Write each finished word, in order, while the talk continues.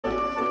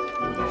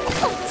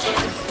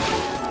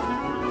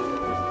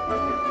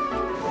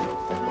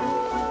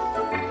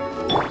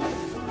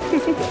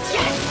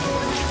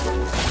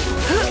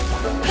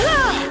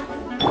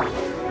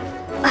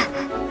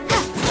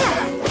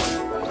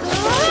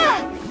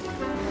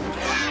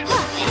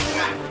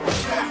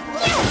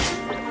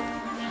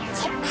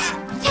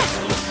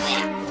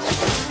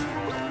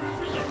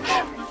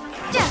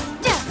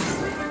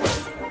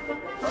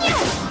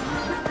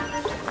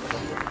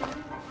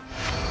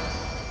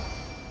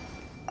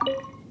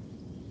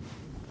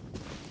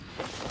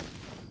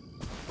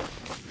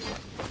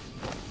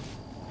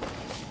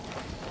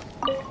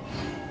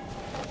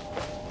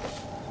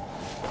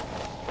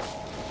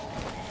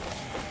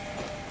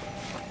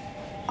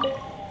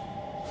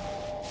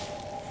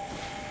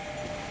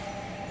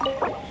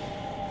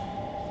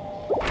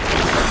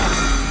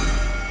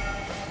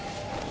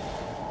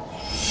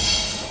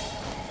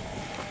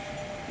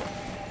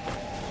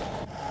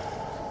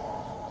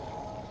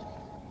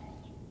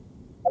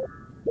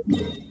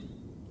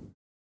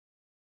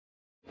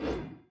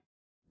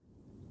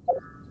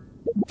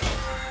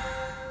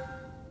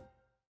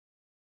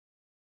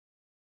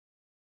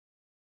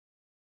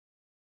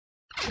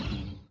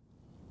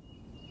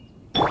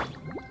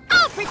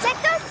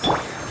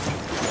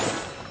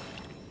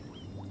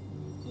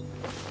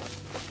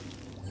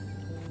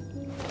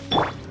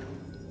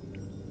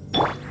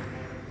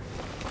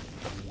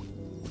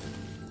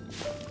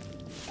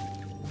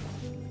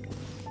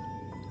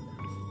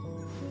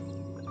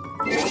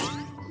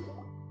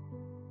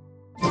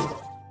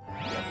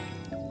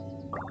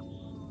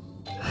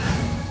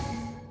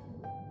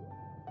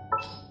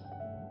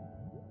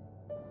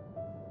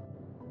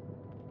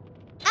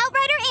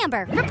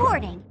Amber,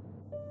 reporting.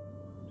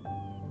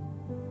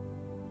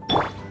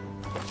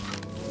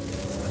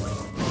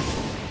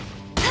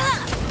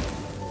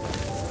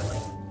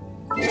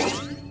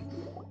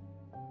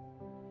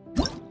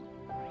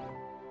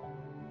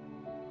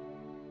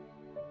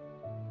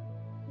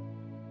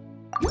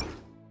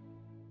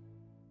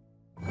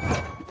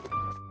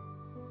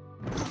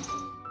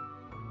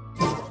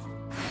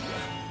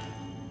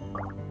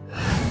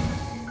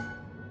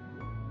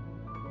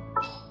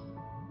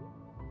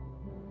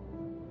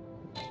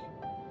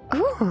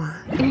 Ooh,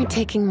 you're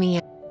taking me.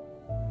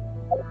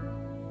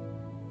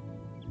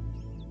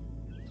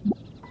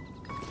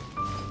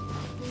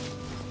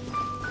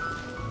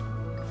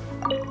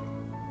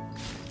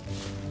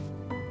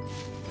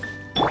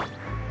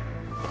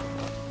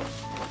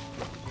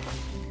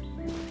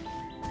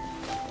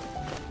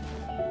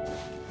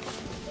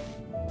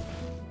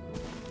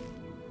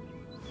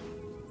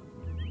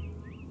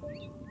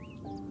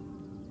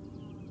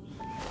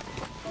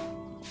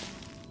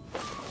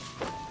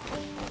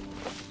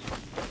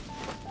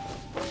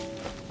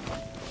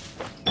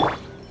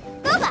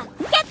 Booba,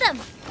 get them!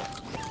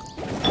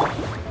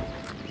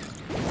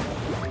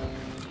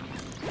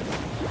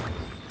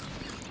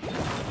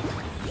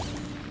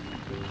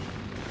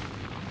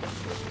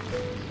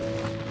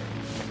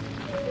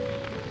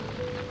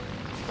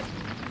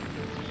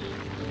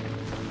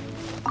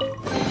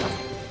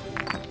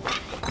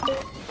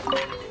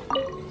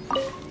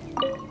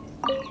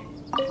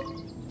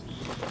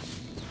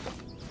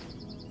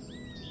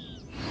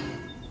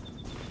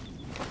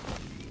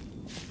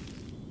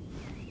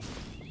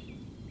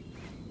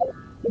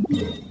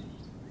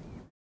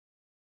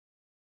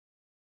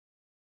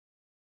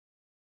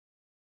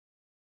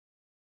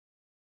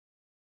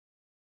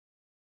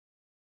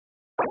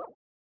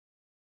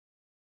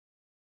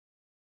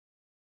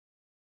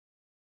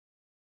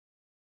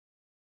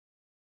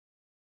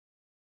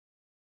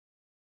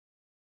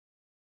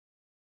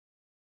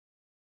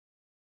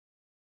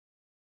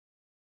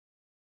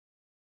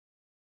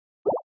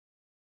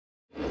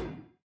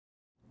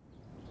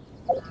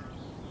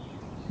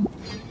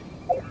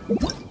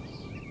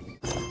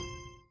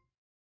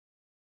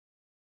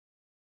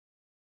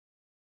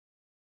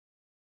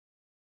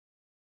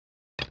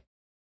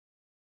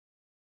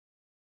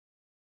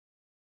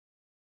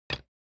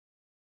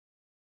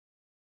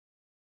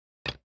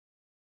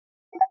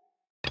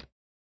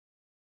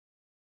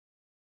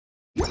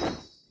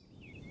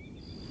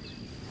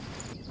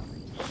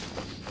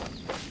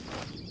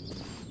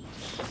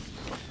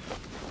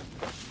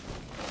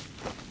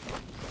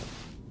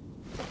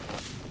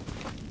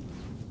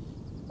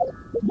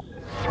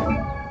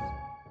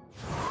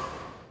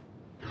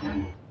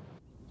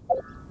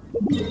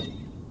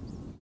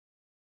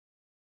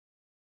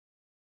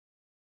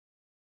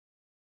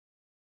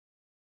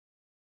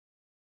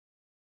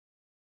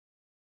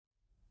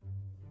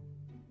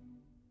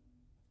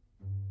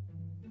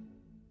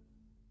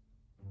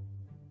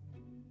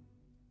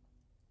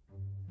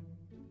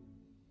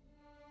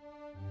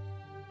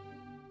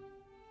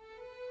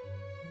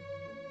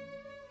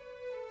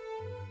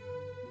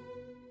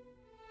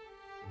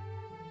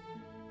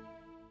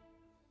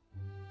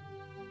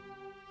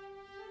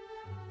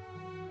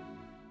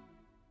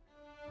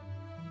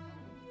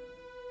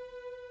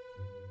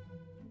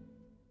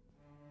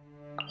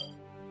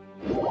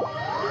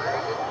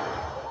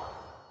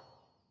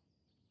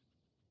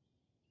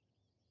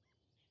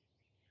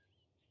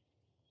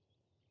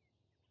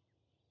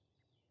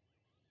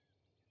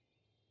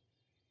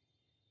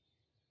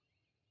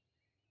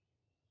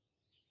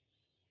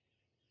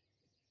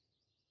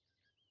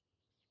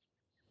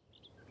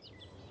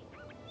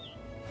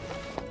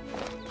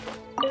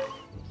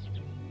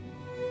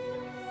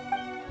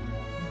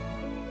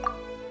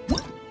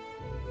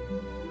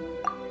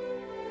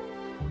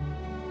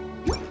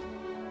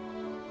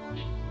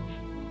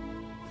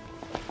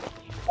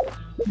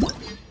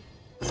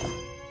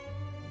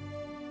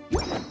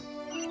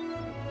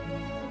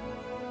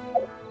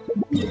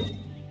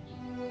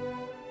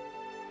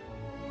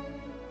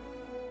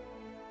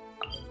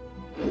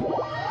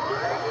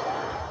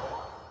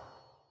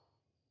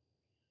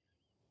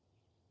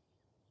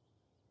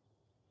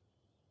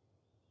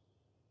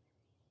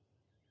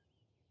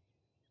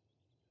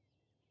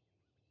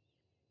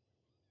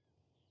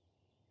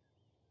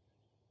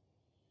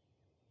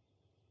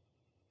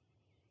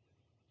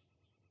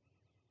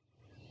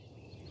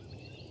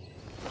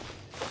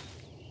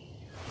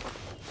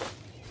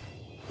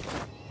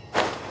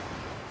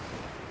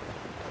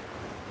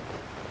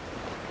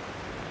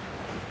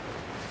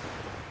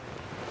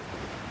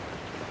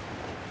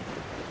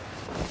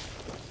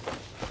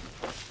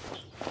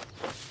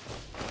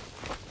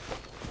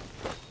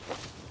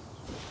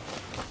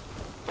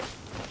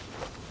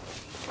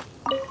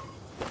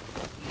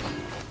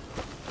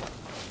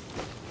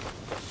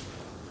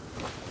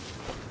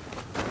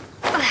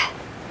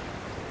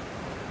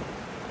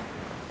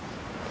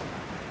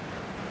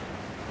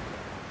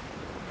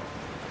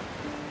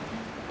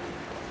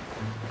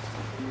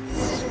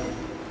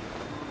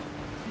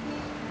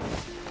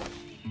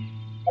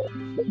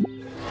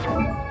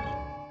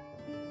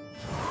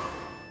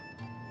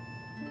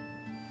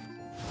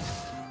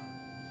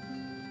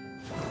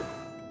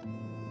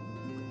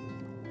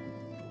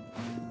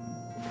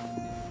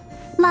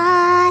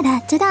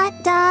 da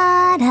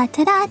da da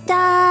da da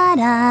da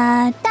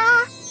da da.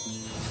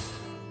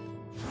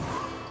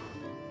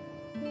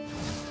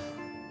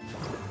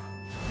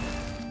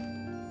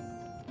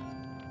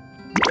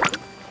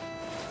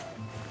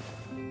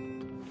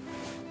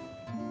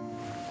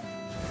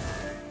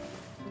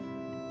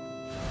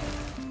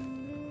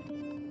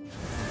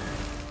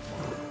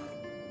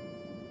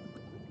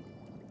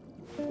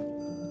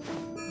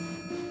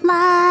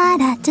 La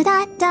da da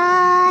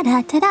da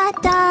da da da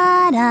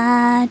da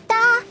da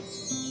da.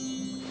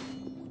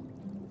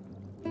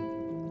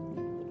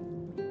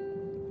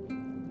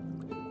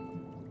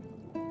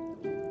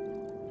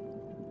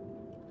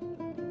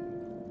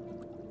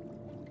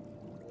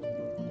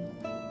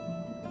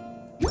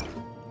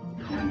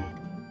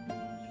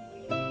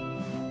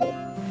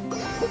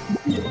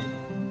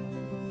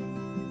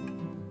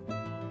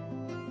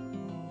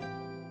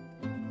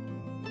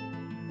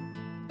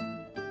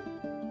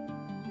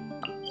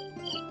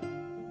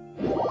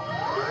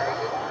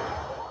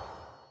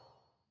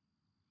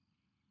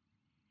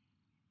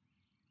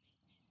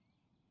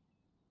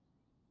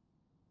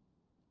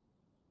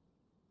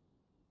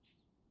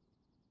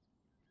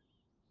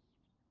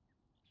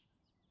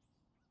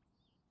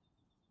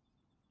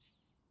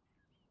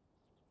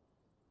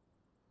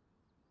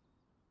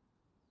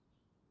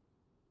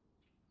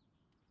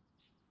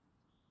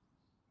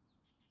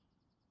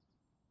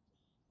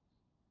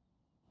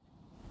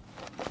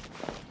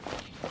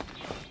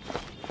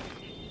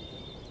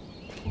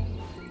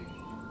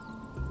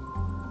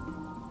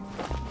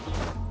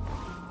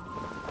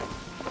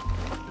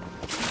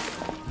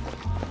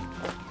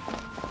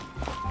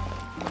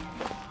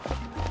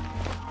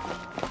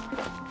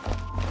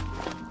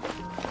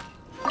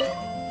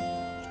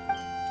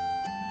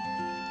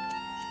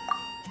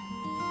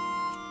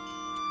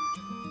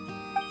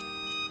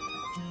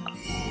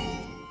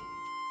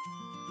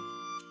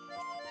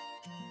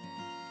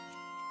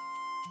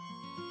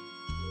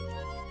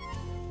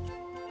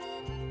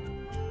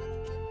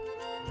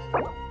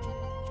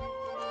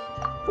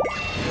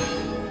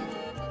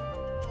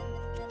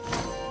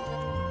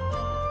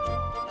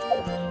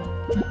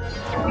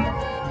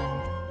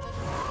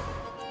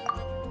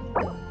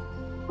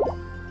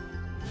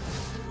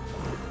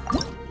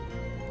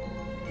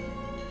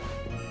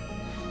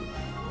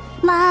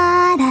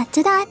 La da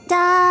da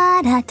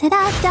da da da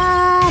da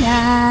da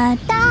da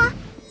da.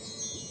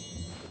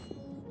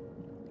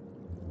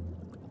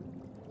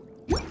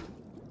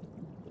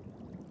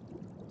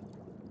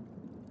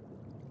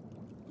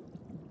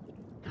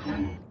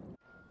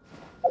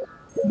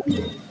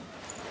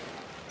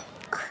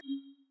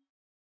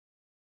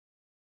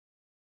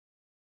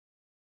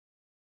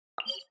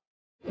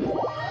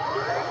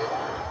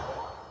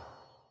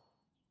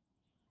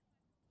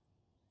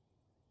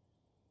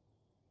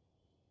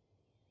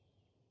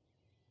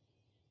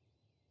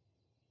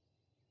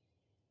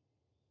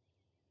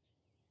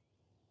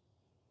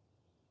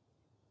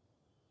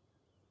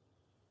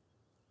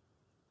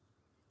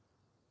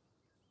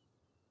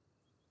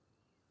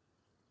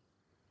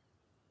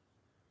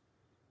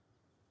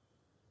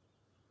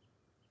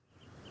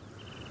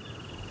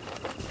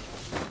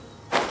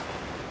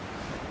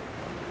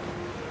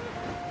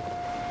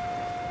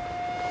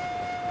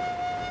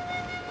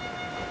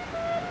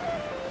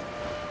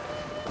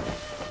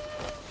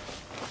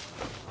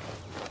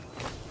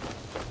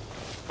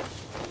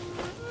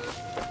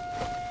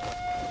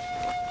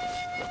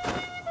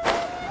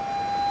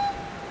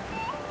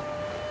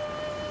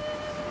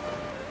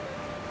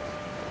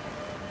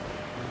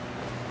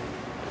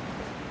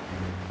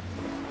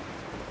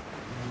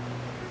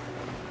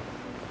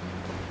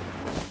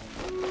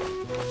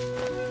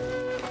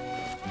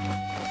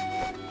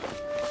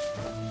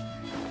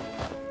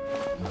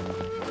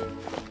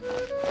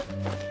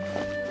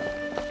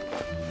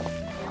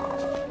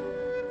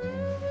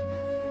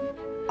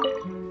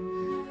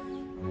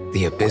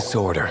 The Abyss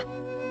Order.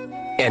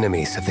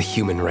 Enemies of the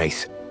human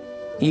race.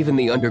 Even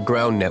the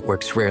underground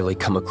networks rarely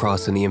come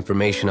across any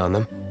information on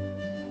them.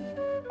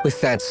 With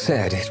that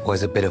said, it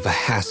was a bit of a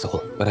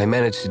hassle, but I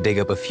managed to dig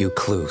up a few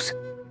clues.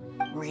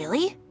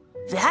 Really?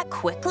 That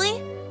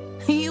quickly?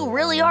 You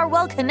really are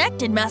well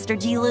connected, Master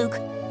D-Luke.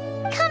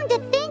 Come to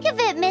think of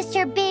it,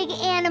 Mr. Big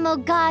Animal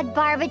God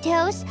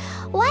Barbatos,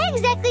 why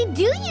exactly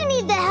do you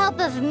need the help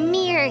of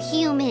mere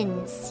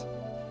humans?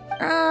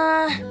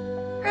 How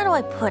do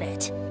I put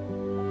it?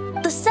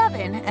 The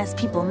Seven, as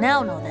people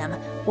now know them,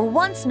 were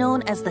once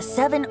known as the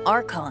Seven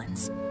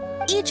Archons.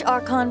 Each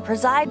Archon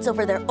presides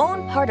over their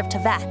own part of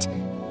Teyvat.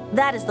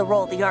 That is the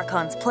role the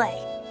Archons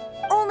play.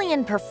 Only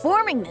in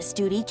performing this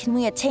duty can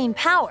we attain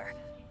power.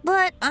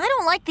 But I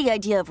don't like the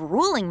idea of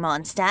ruling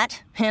Mondstadt,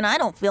 and I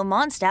don't feel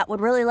Mondstadt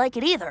would really like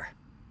it either.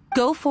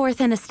 Go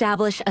forth and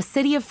establish a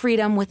city of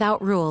freedom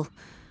without rule.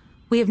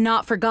 We have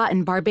not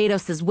forgotten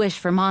Barbatos' wish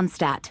for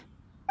Mondstadt.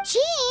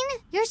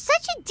 Jean, you're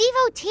such a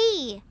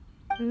devotee.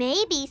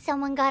 Maybe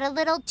someone got a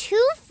little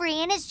too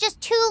free and is just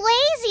too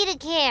lazy to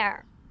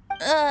care.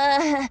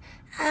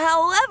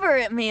 However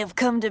it may have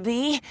come to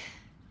be,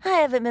 I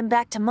haven't been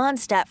back to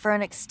Mondstadt for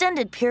an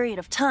extended period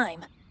of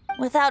time.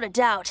 Without a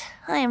doubt,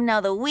 I am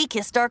now the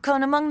weakest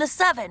Archon among the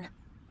 7.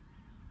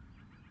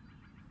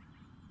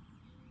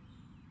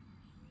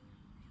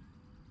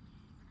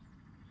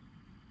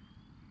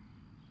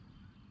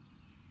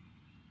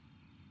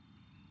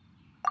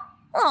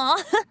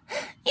 Aw,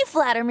 you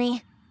flatter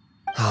me.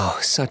 Oh,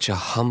 such a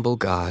humble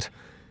god.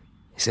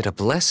 Is it a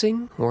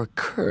blessing or a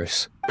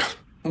curse?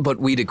 But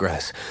we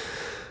digress.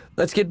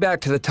 Let's get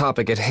back to the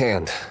topic at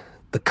hand.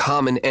 The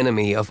common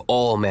enemy of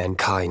all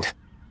mankind.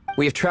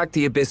 We have tracked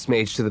the Abyss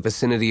Mage to the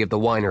vicinity of the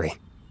winery.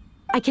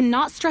 I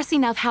cannot stress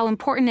enough how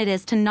important it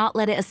is to not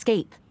let it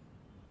escape.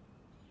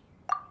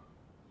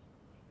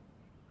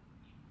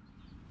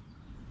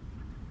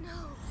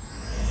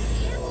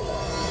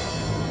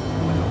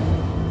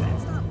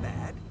 That's not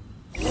bad.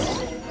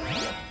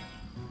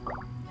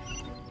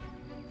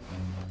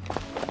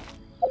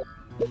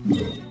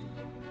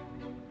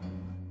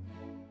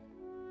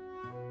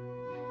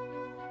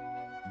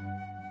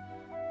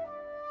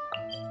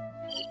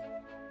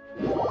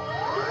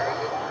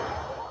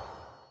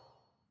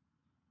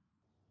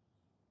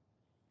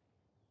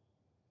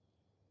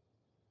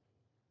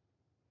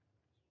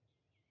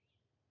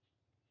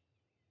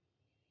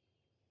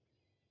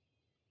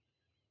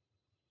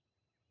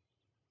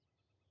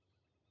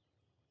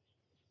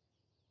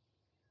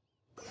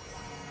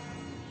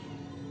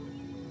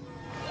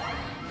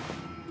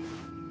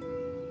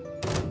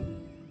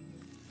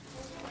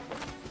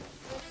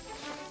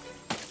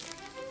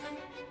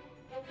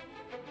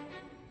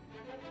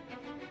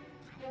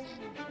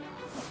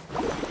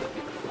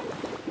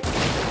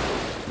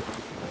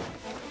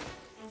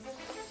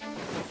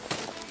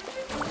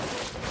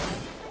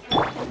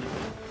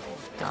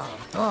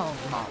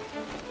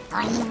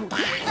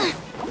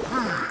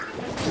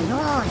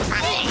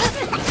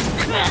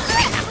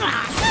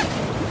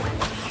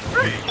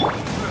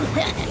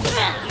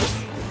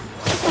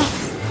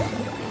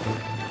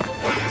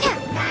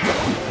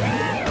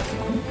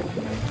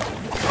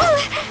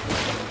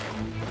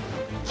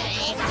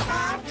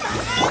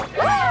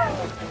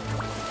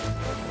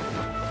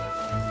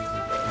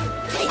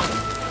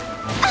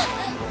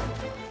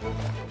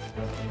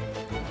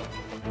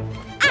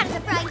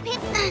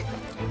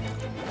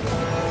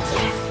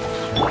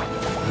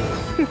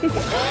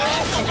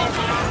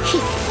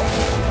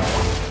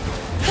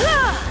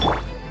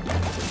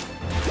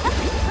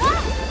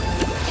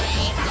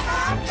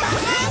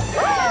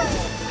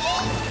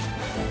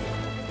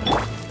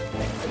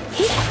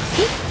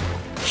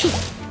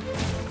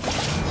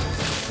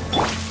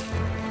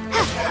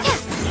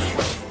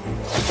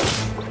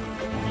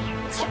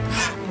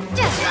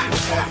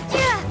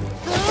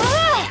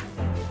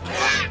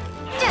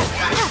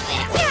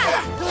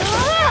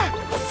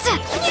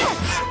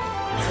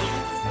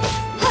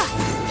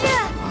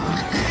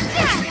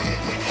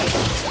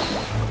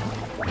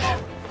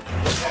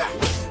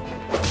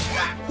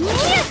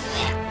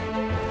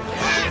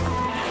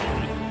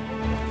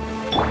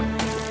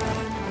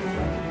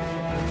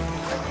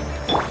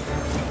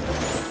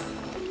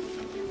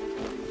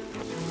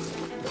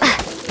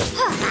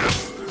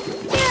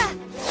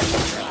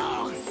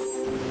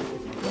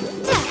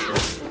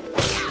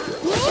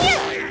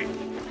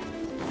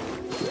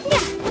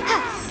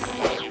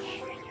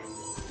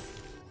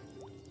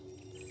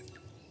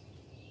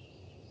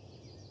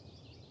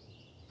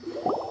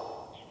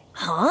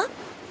 Huh?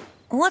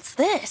 What's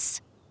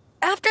this?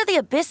 After the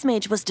Abyss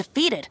Mage was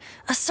defeated,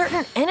 a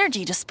certain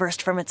energy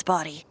dispersed from its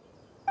body.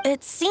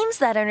 It seems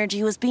that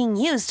energy was being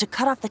used to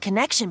cut off the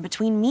connection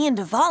between me and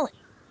Dvalin.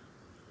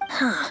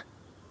 Huh.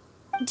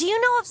 Do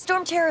you know if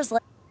Storm Terror's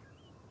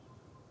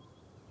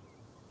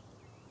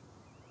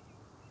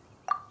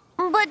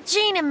But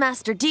Jean and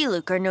Master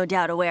Diluc are no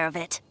doubt aware of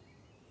it.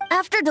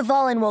 After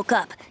Dvalin woke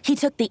up, he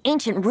took the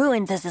ancient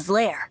ruins as his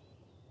lair.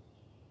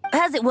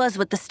 As it was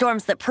with the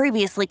storms that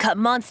previously cut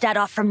Mondstadt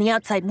off from the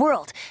outside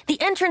world, the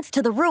entrance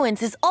to the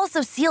ruins is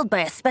also sealed by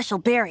a special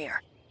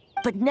barrier.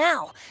 But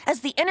now,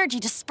 as the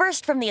energy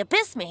dispersed from the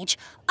Abyss Mage,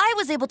 I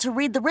was able to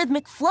read the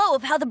rhythmic flow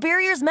of how the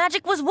barrier's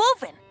magic was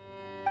woven.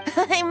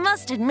 I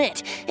must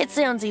admit, it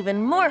sounds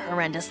even more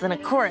horrendous than a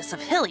chorus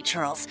of hilly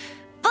churls,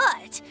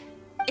 but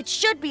it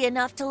should be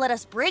enough to let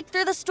us break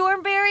through the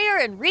storm barrier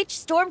and reach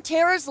Storm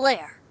Terror's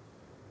lair.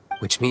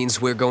 Which means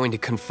we're going to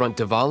confront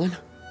Dvalin?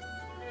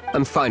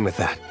 I'm fine with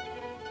that.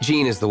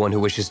 Jean is the one who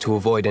wishes to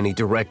avoid any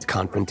direct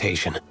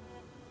confrontation.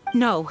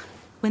 No.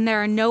 When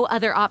there are no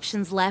other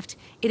options left,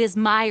 it is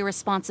my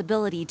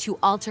responsibility to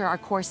alter our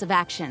course of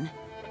action.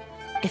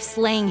 If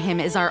slaying him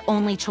is our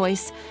only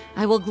choice,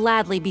 I will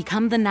gladly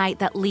become the knight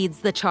that leads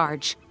the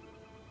charge.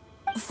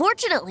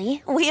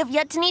 Fortunately, we have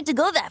yet to need to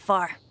go that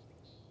far.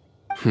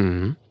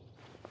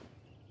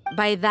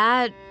 By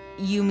that,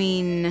 you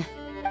mean...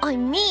 I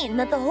mean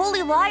that the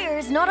Holy Liar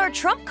is not our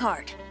trump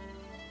card.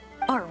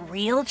 Our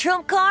real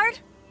trump card?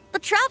 The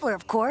Traveler,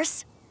 of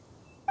course.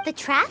 The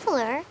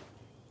Traveler?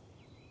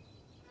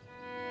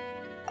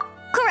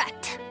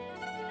 Correct.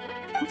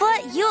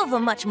 But you have a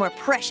much more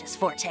precious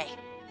forte.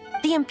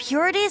 The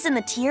impurities in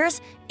the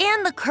tears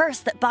and the curse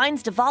that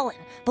binds Dvalin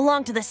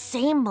belong to the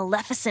same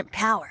maleficent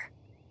power.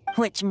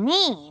 Which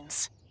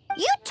means...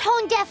 You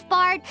tone-deaf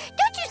bard!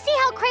 Don't you see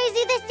how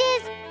crazy this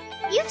is?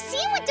 You've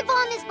seen what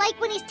Devon is like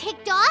when he's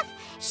ticked off.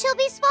 She'll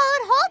be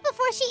swallowed whole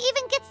before she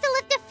even gets to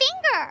lift a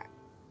finger.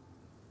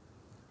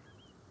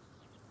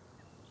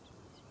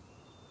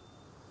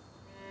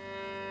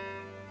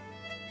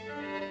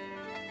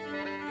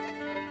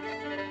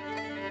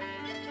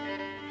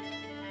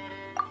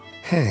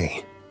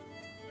 Hey.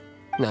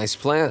 Nice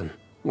plan.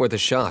 Worth a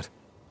shot.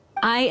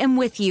 I am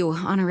with you,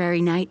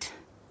 Honorary Knight.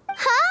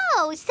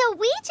 Oh, so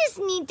we just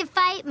need to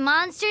fight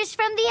monsters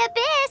from the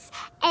abyss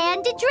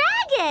and a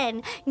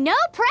dragon. No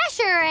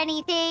pressure or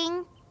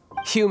anything.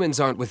 Humans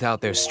aren't without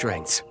their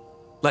strengths.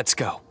 Let's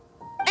go.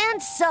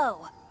 And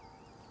so,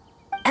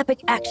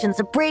 epic actions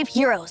of brave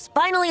heroes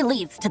finally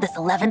leads to this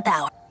 11th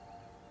hour.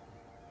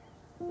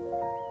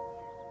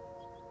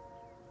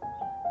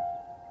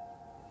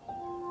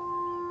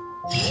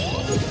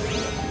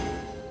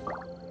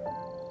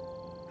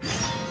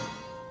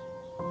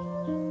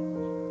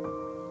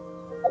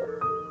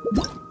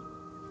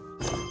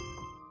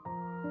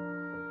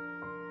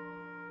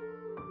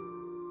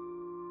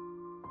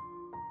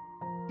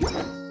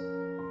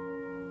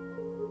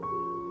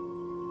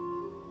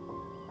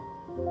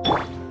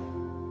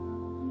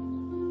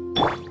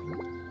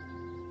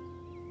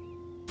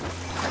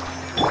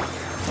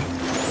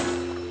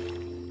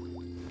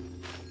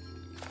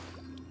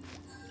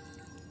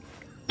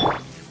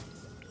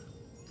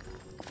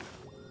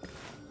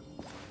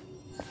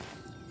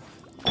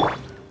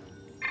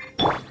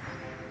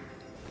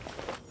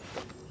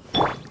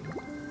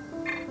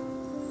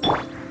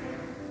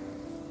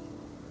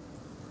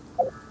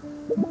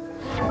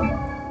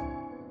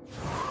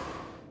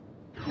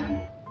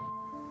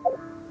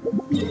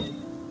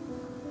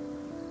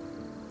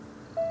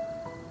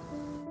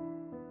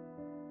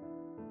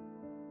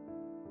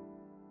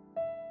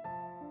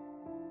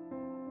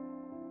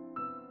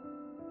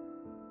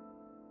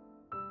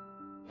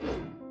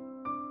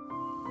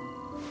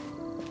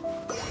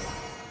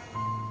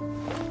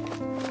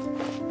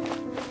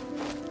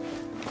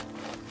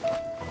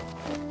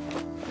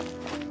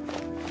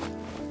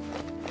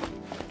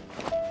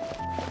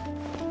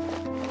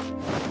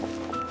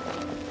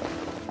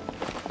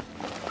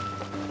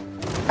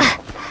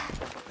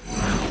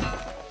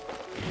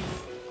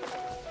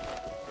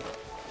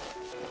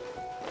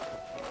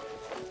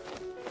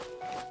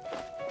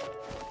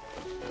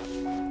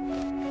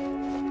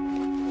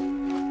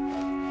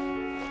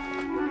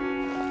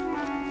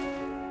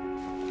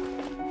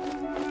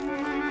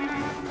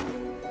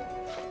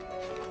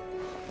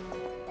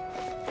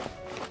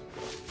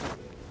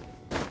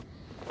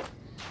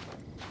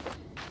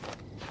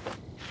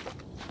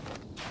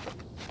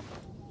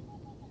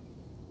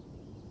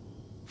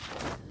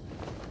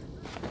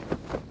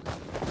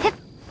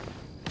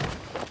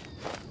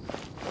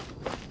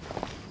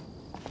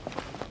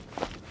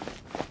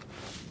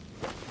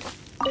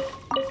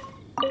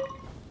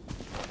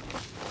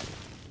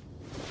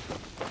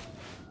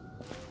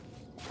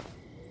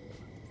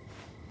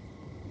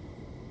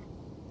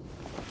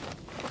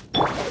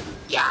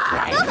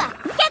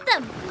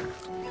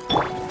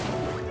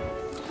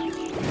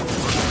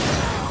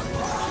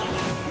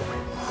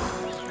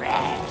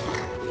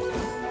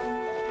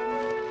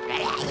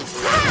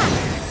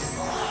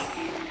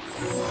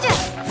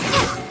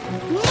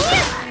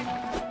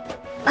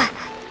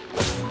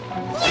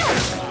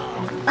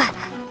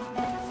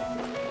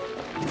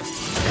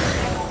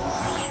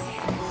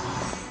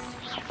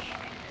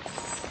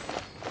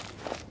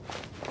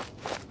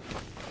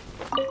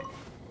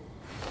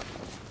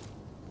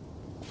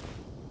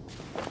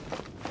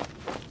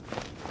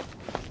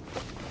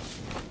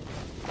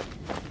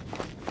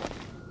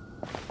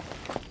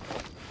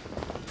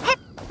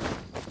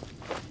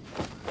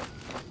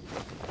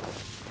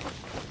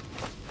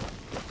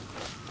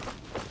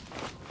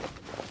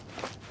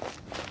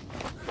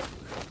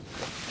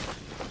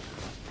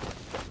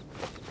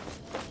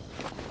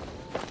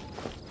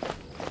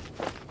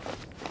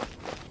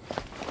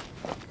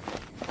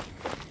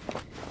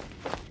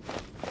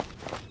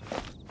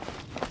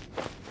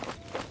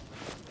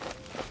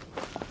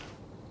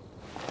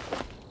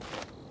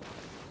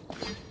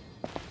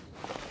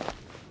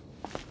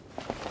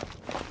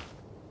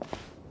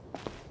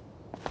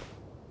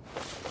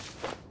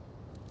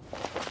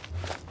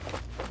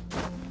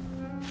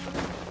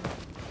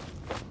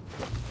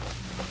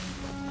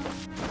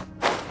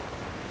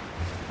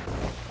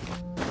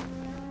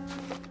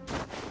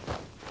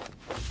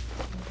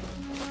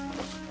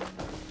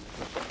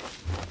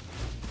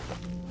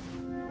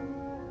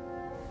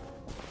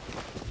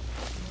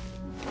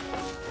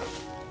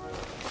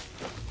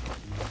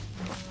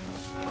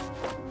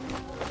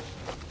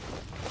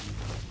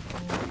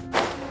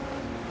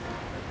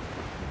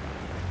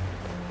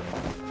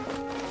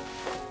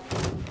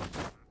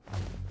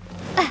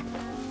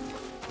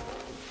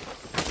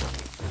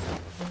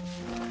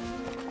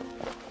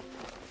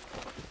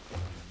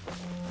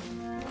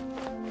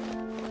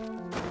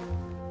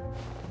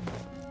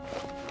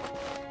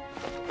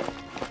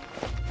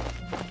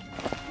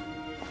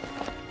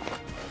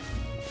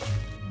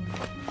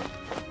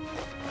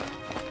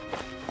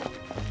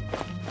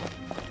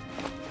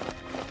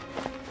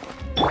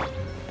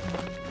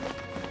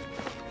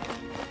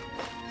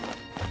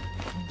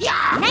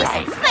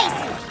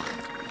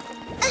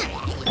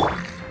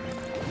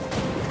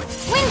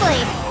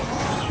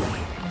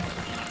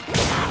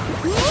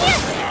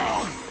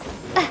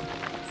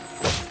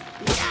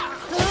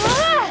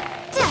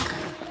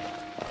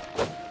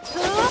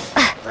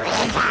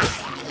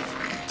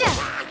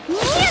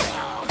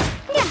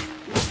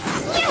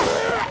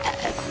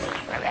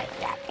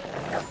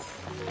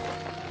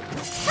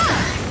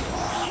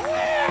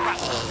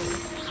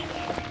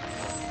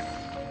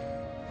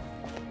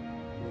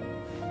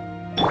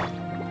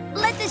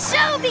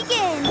 show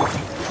begin!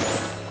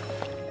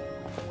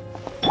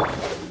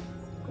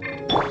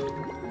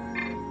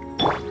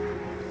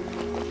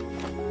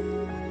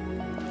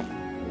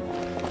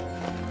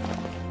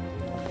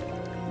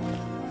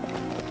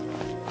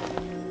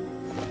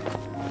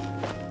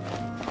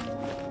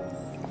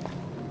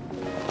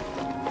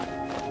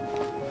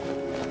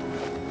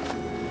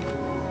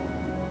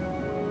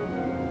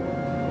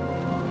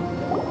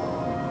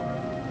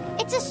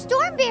 It's a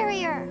storm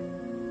barrier.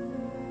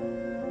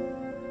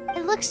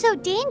 It looks so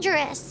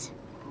dangerous.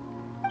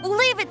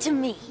 Leave it to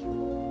me.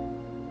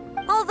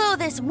 Although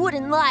this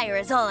wooden lyre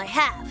is all I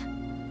have.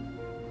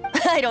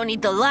 I don't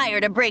need the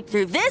lyre to break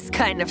through this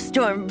kind of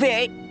storm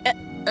wait,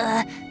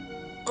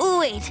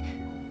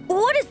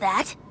 what is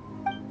that?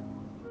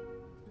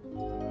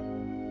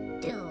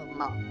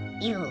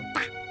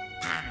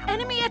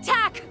 Enemy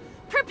attack!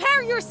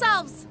 Prepare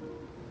yourselves!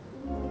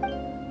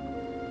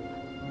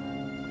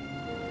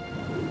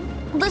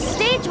 The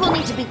stage will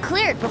need to be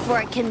cleared before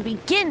I can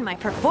begin my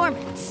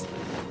performance.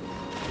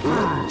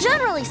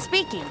 Generally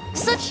speaking,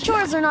 such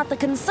chores are not the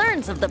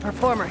concerns of the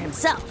performer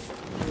himself.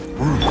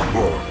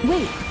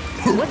 Wait,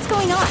 what's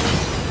going on?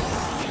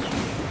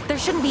 There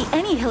shouldn't be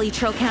any hilly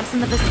trail camps in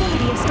the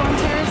vicinity of Storm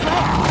Terror's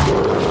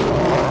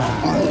lair.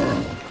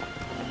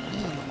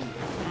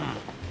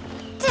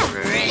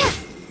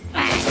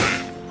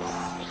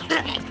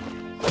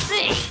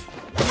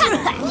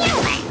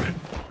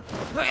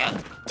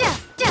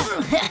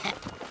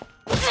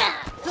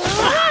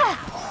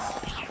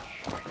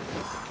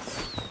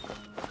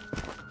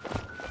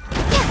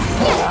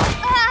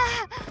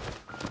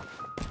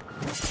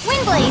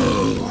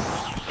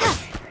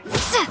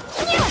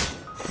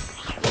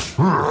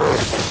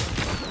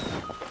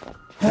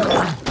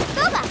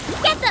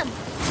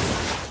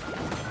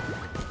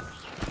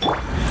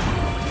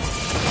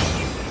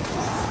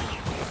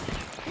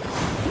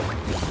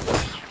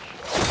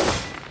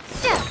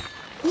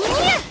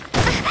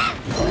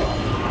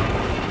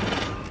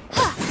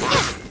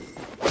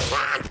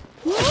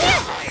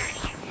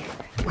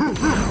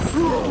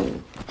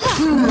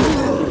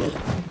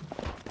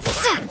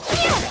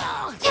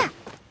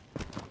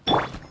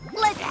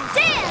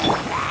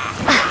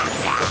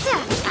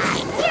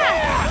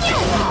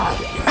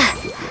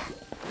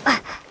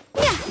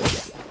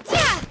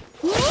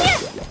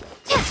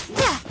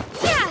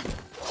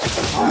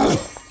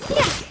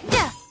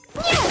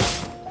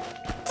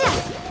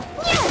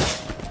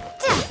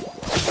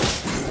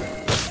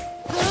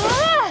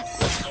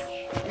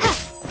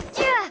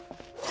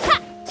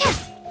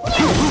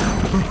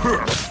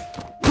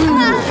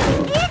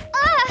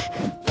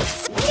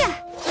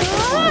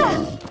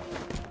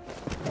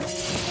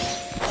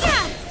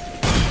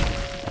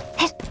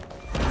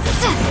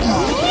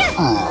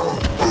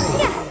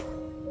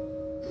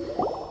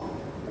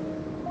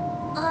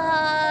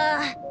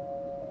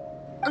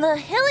 The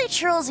hilly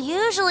trolls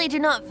usually do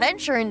not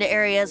venture into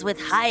areas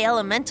with high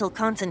elemental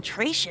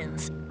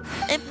concentrations.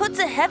 It puts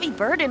a heavy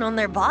burden on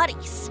their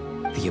bodies.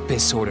 The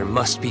Abyss Order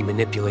must be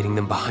manipulating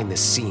them behind the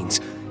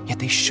scenes, yet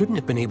they shouldn't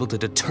have been able to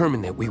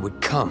determine that we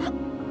would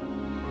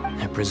come.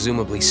 They're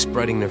presumably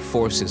spreading their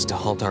forces to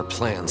halt our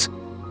plans.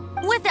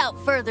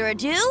 Without further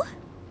ado,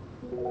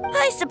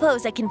 I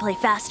suppose I can play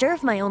faster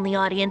if my only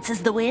audience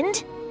is the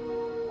wind.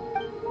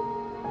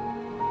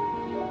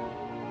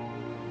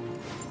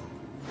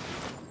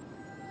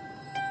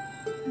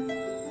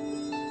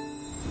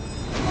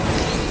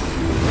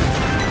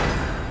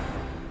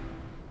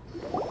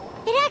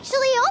 It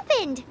actually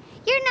opened!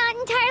 You're not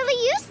entirely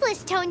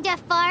useless, Tone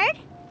Deaf Bard.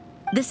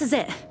 This is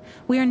it.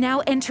 We are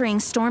now entering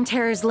Storm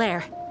Terror's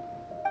lair.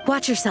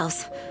 Watch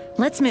yourselves.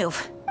 Let's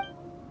move.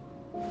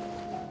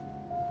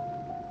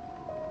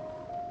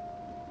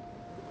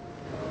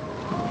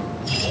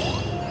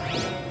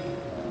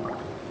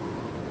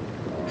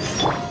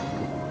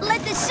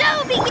 Let the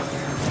show begin!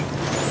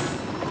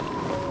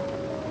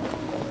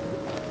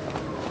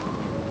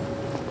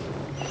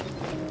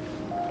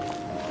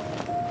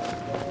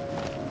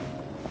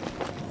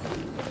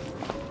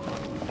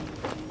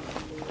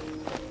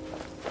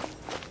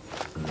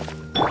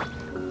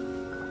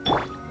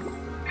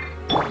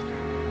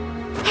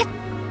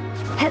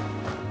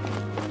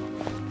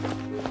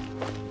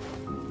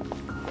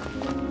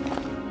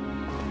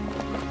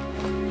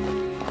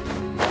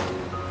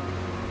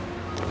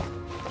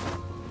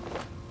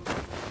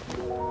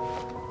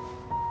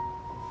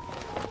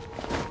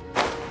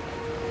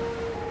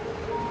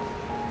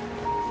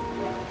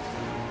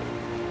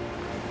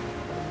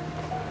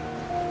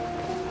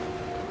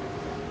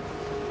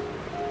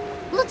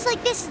 Looks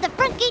like this is the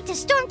front gate to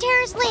Storm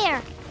Terror's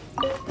lair.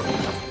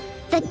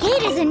 The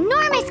gate is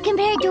enormous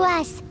compared to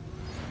us.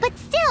 But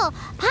still,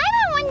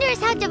 Paimon wonders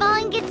how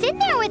Dvalin gets in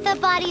there with a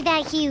body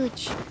that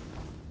huge.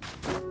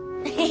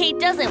 He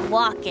doesn't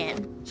walk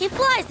in. He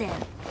flies in.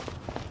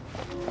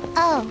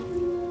 Oh.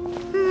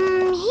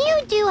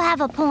 You do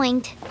have a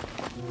point.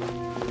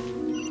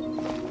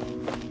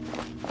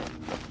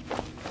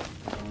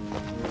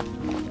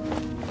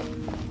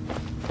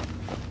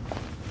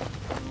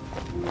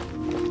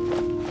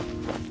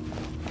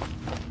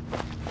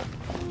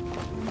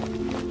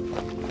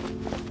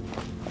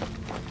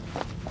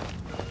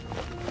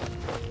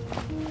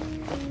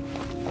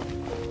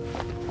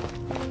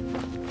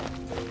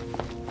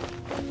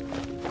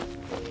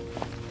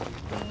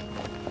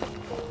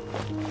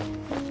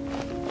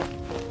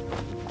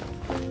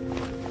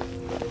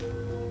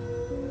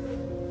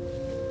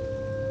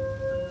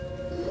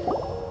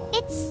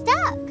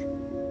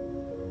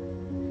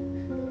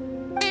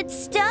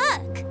 It's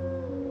stuck!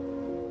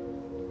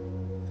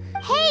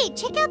 Hey,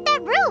 check out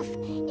that roof!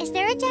 Is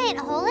there a giant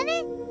hole in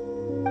it?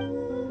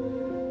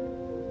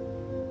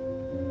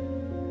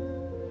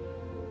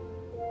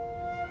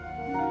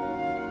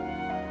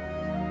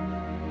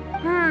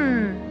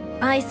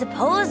 I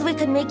suppose we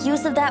could make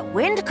use of that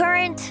wind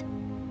current.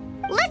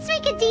 Let's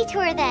make a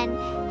detour then.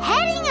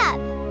 Heading up!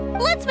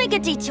 Let's make a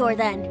detour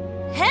then.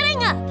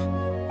 Heading up!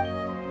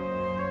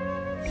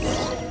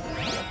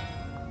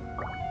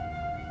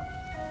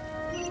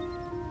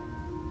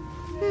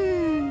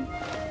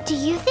 Do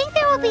you think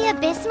there will be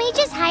abyss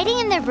mages hiding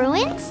in the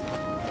ruins?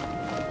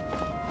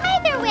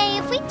 Either way,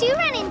 if we do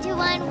run into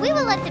one, we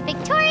will let the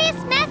victorious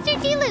Master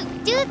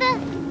Diluc do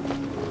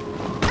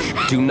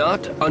the... Do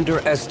not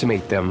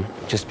underestimate them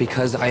just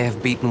because I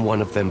have beaten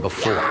one of them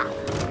before.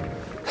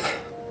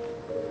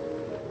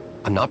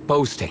 I'm not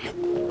boasting.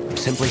 I'm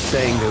simply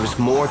saying there's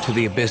more to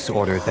the Abyss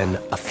Order than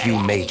a few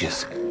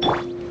mages.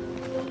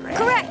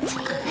 Correct!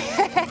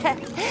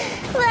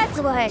 That's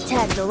why I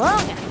tagged along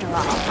after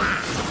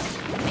all.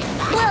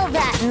 Well,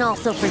 that and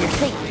also for your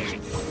safety.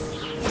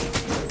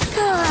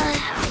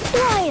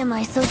 Why am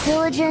I so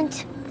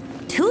diligent?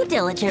 Too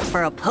diligent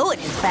for a poet,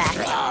 in fact.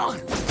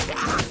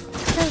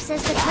 So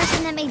says the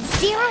person that made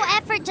zero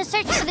effort to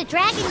search for the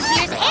dragon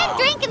tears and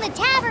drink in the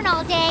tavern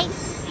all day.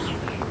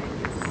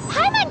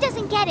 Paimon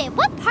doesn't get it.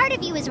 What part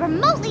of you is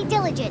remotely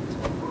diligent?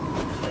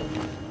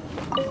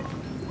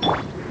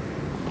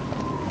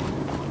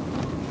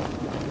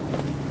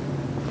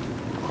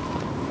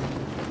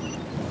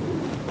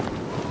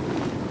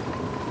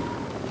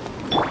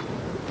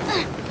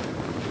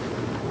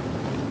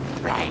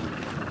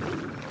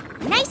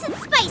 Nice and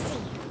spicy.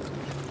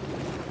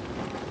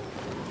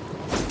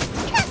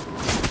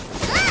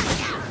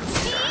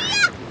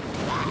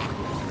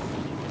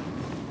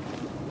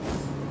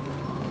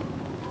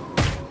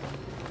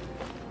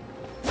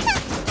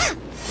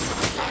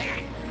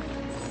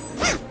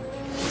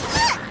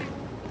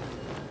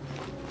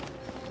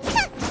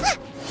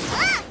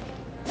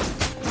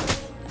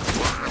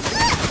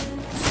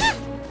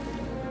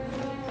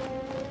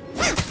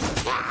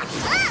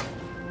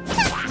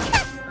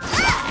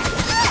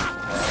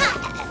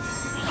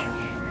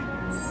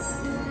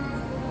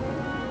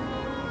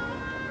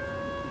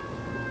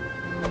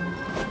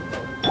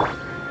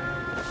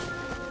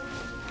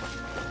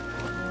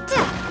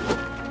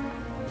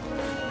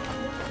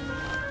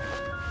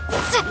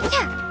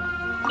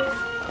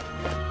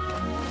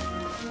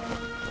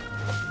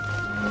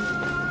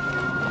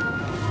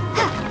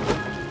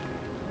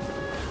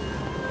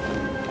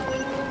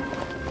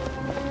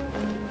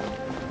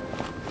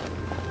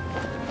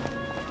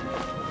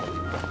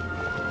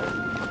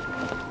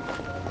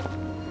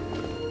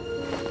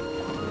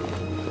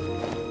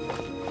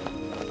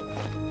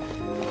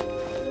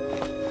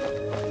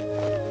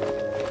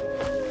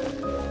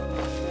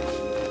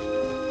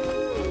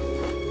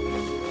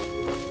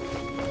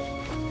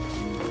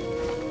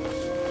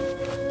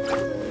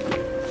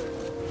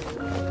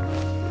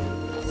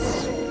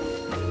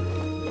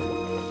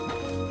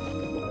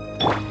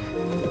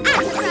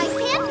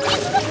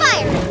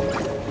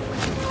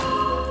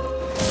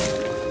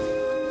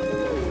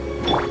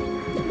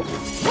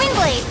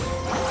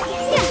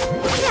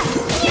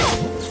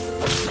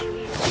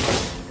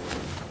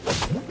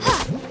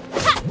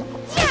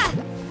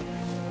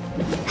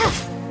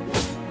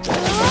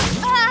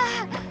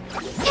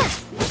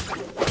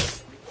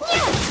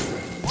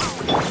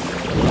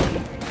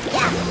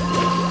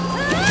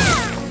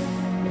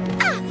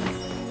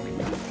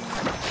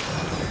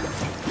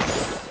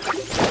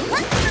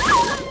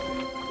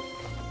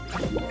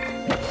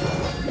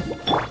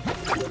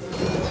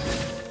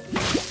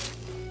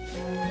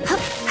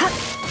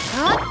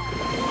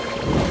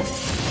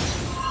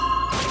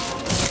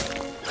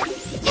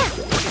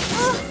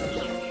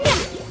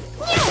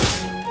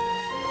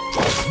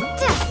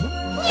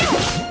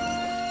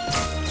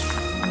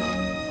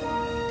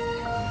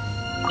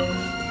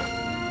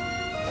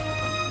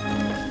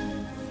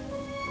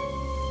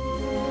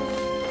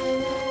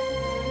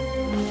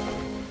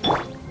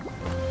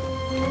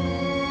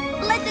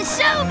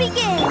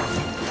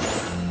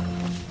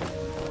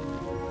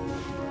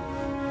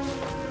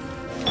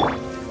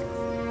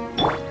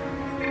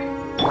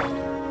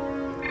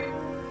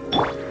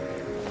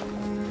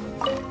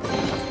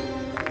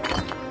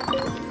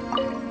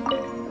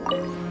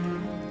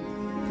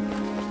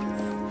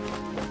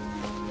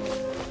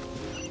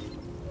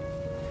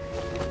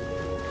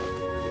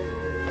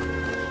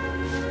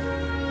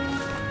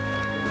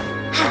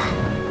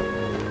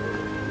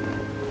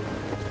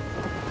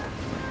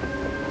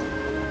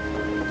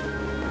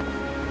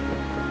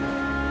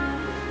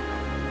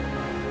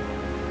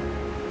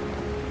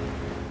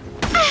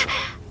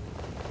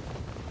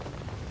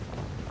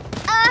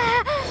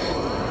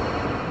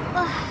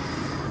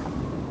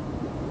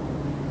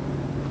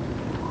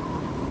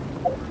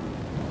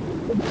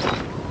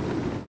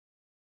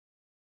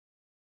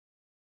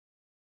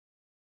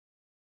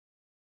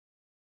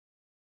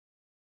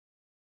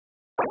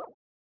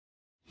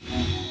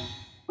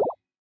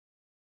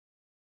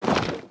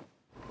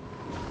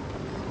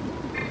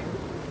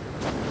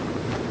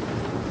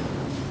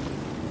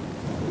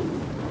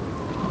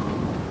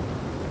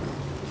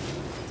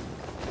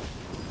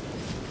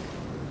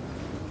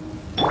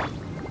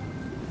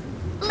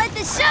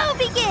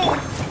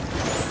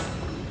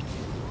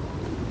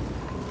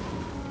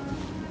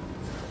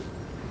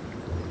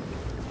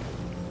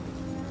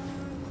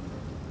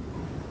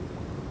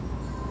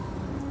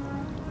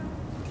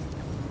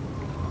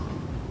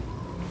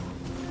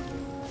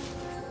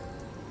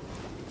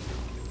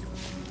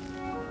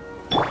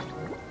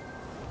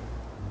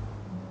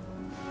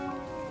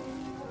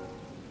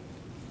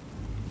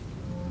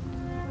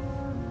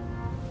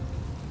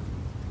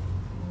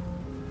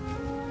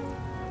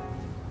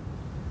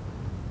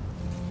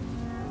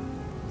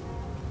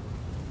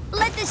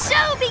 the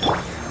show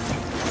begins!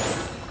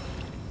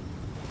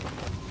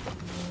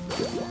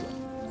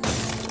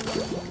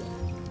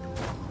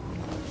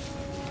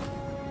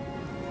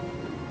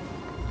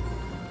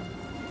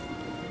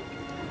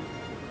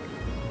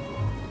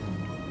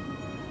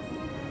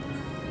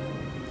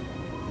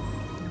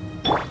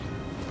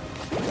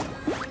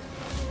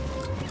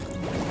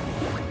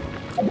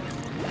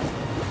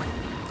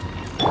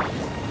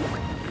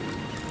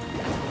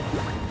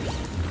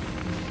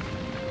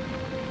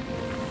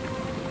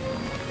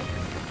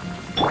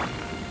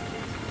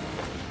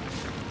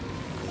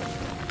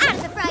 Out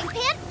of the frying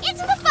pan,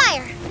 into the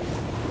fire!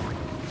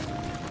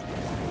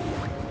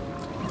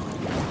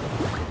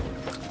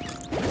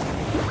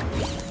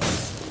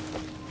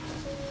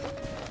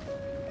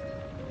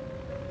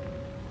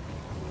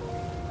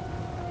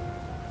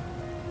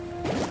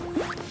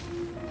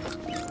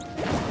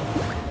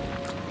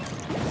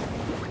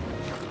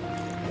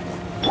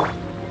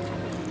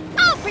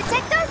 I'll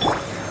protect us!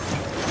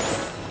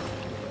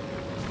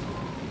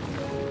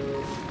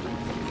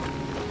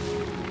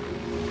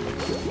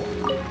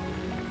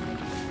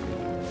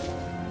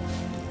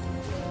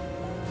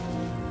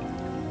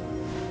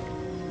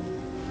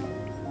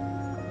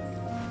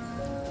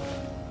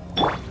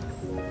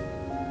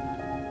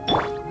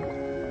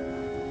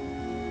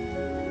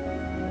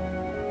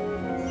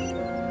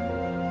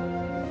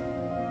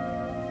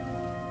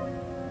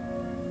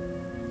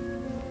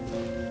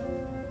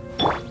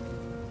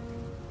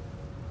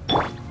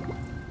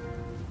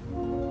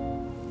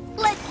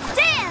 Let's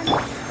dance!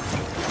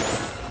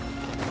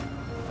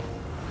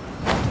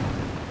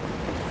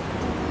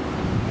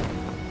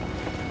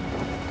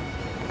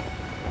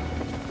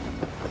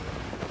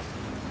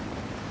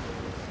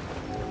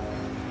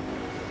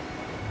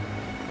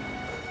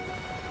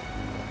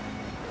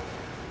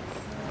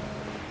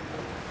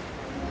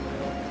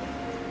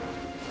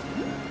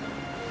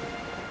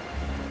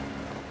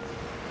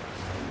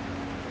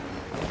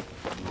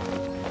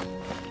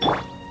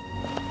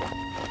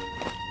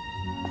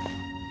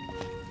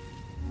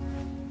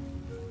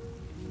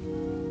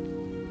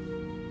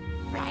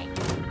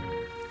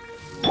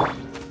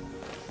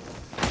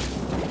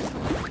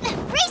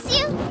 Race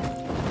you!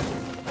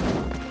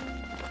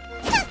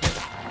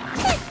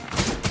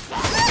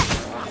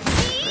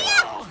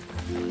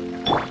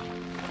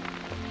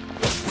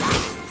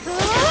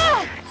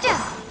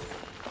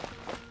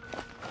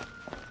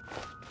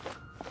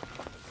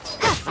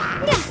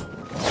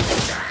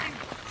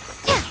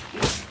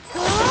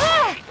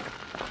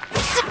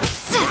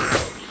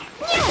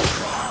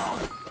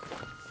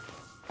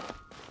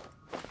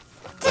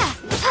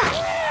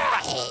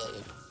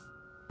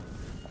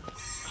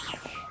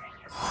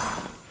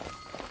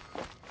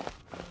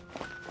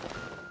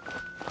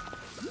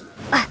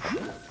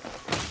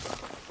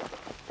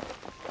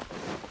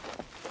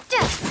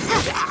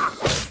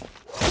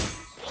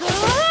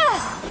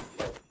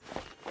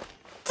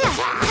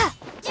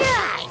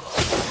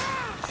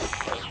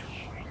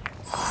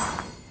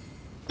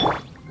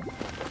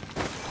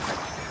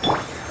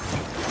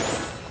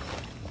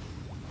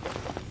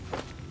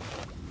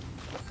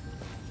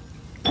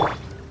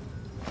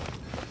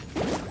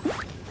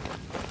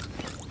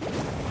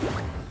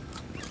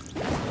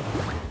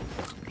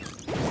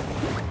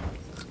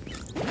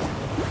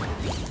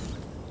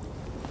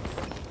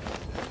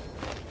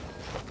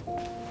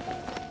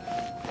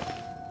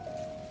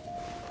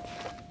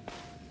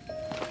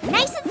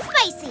 Nice and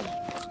spicy!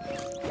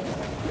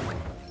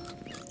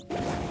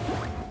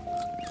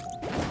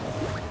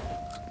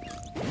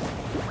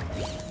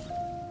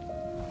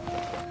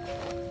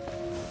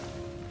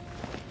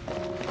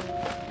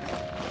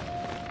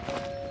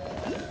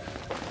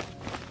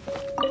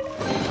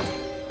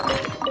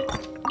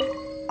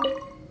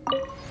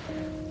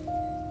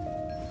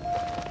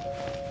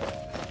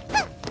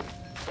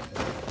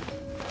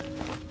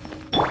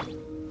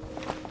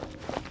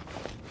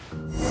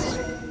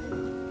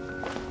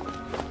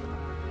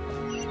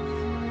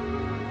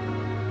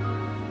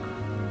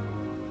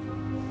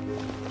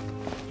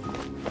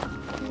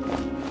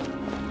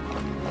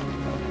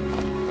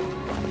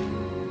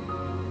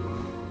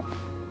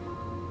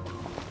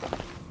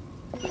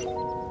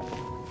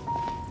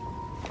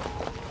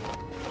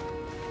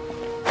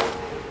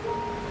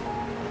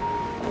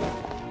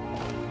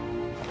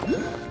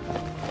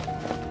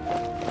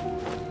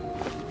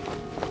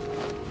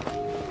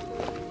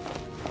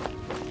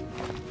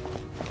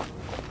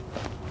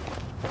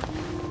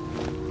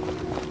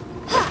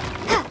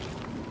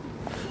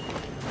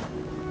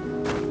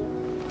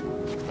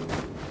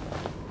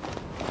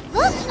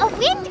 Look, a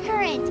wind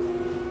current!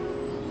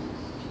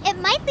 It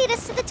might lead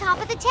us to the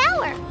top of the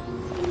tower.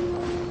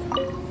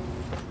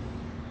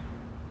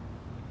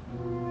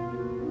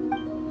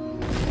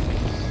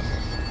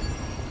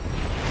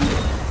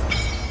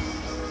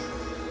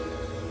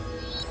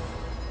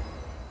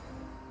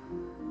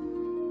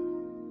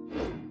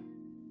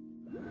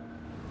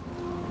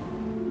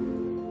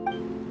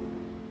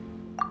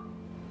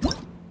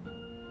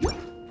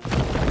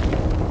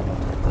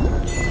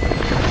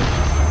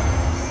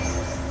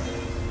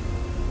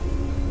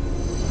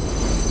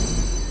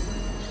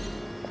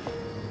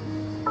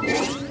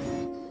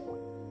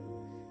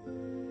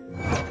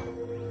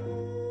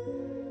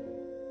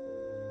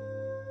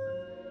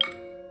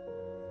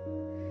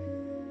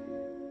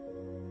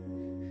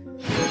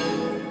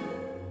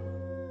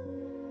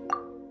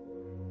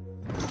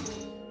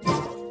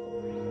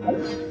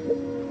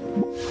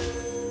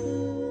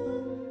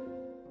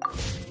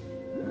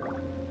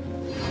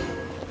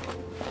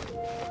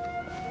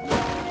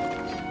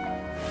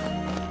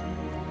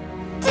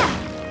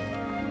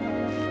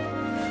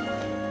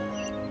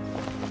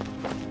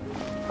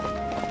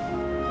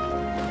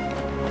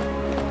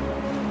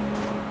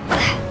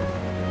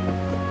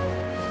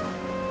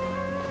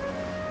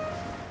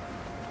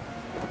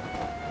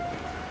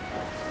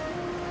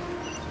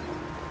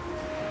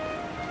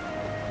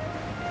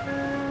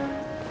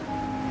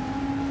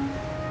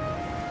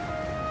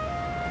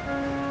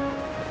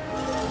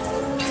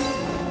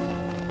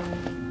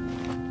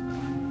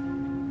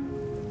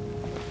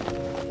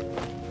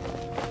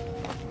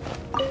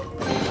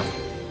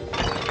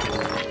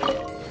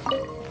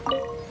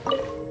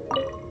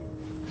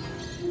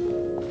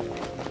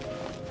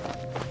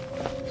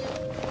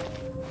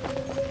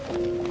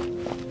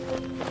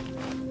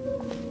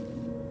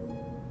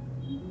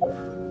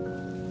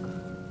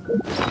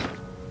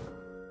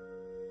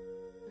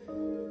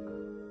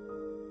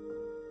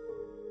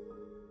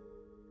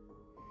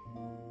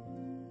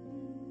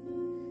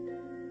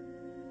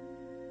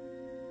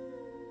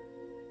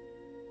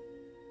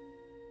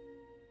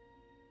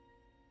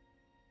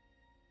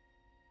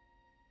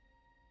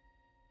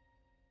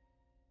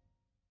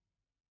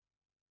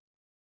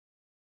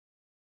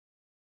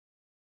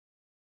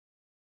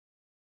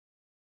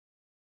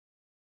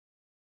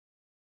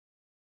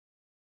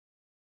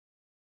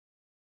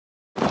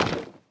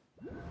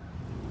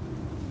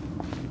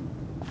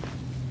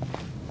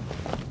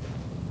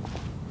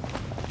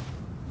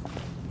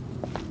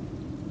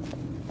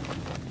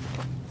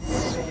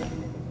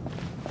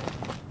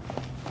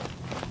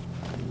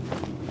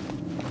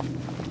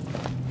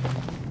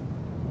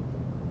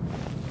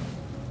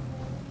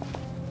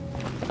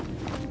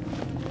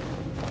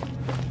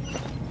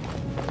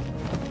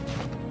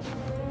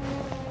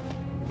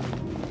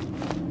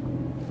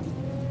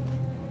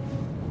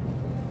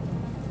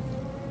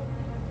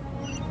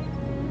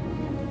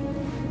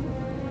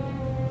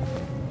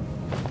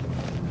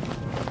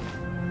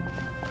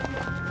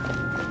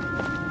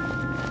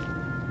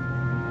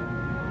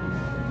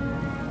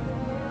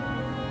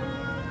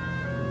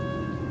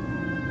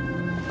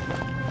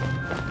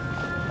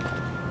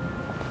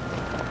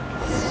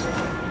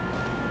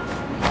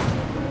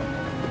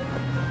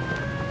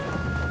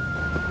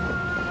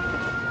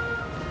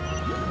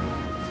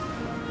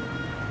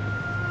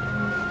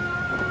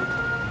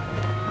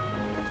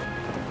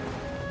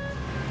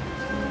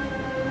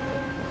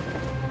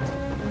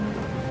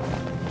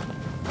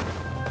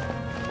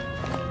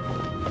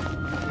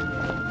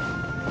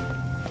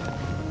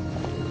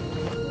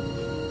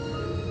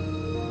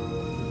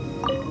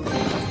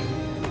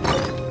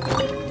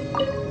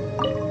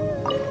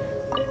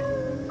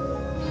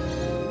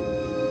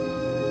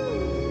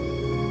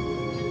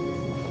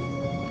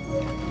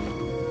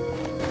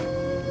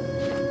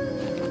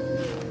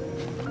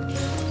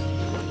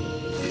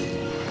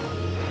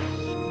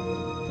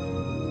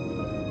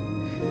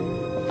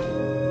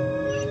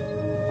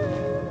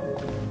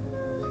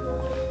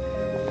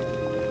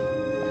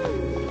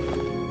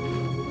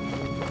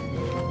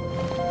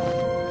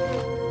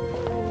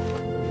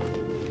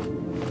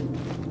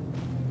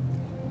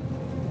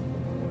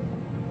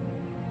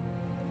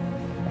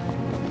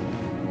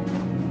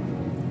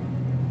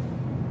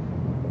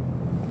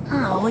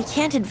 we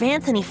can't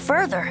advance any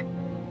further.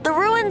 The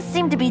ruins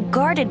seem to be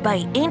guarded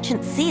by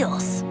ancient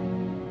seals.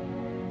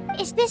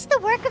 Is this the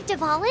work of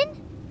Dvalin?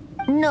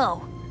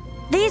 No.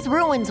 These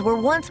ruins were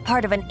once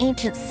part of an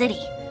ancient city.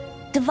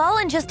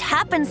 Dvalin just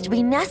happens to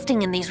be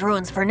nesting in these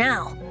ruins for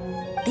now.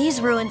 These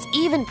ruins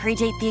even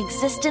predate the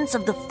existence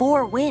of the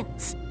Four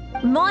Winds.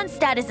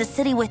 Mondstadt is a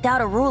city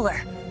without a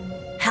ruler.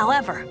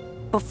 However,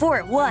 before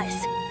it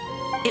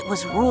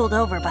was ruled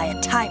over by a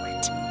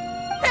tyrant.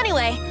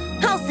 Anyway,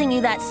 I'll sing you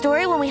that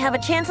story when we have a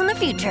chance in the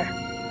future.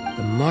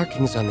 The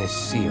markings on this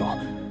seal.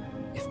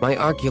 If my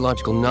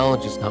archaeological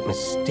knowledge is not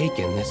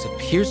mistaken, this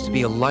appears to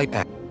be a light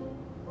act.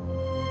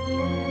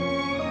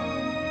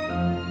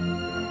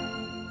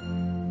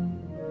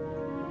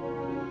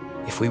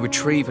 If we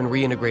retrieve and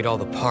reintegrate all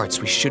the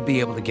parts, we should be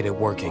able to get it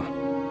working.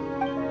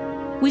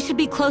 We should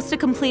be close to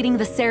completing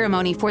the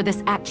ceremony for this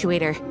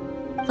actuator.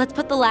 Let's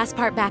put the last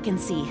part back and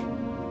see.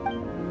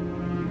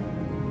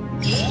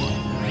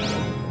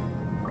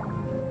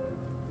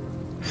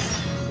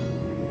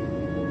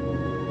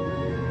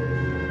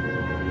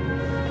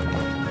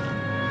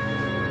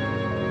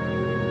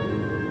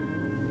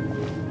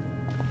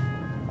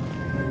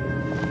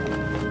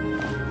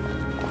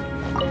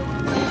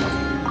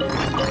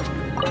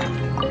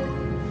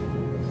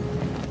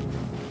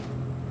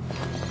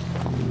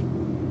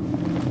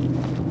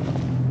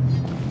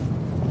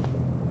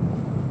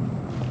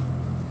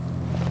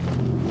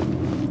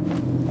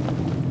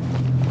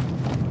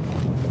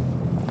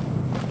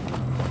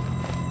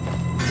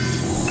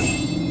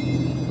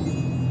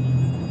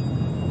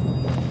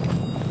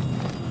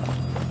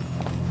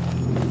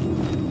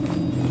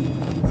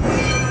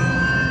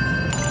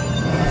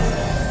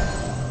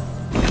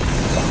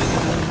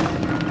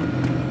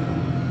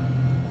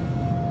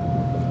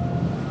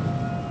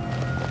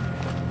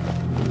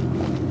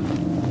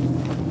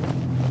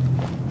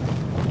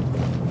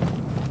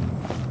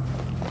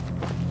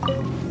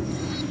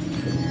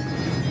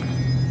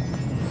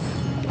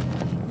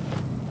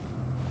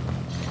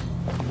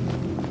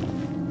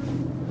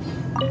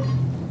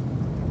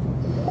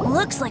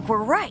 Looks like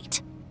we're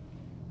right.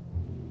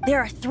 There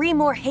are 3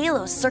 more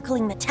halos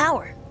circling the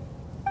tower.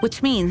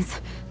 Which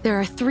means there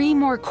are 3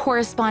 more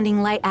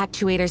corresponding light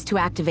actuators to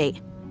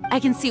activate. I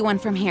can see one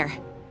from here.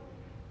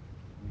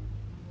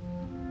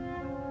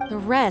 The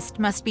rest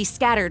must be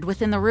scattered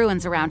within the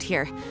ruins around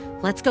here.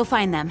 Let's go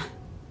find them.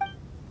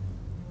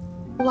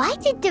 Why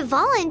did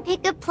Dvalin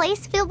pick a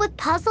place filled with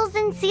puzzles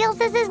and seals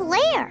as his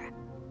lair?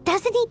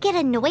 Doesn't he get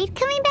annoyed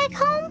coming back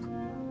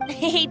home?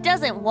 He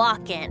doesn't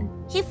walk in.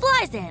 He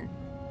flies in.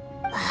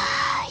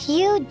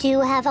 You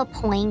do have a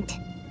point.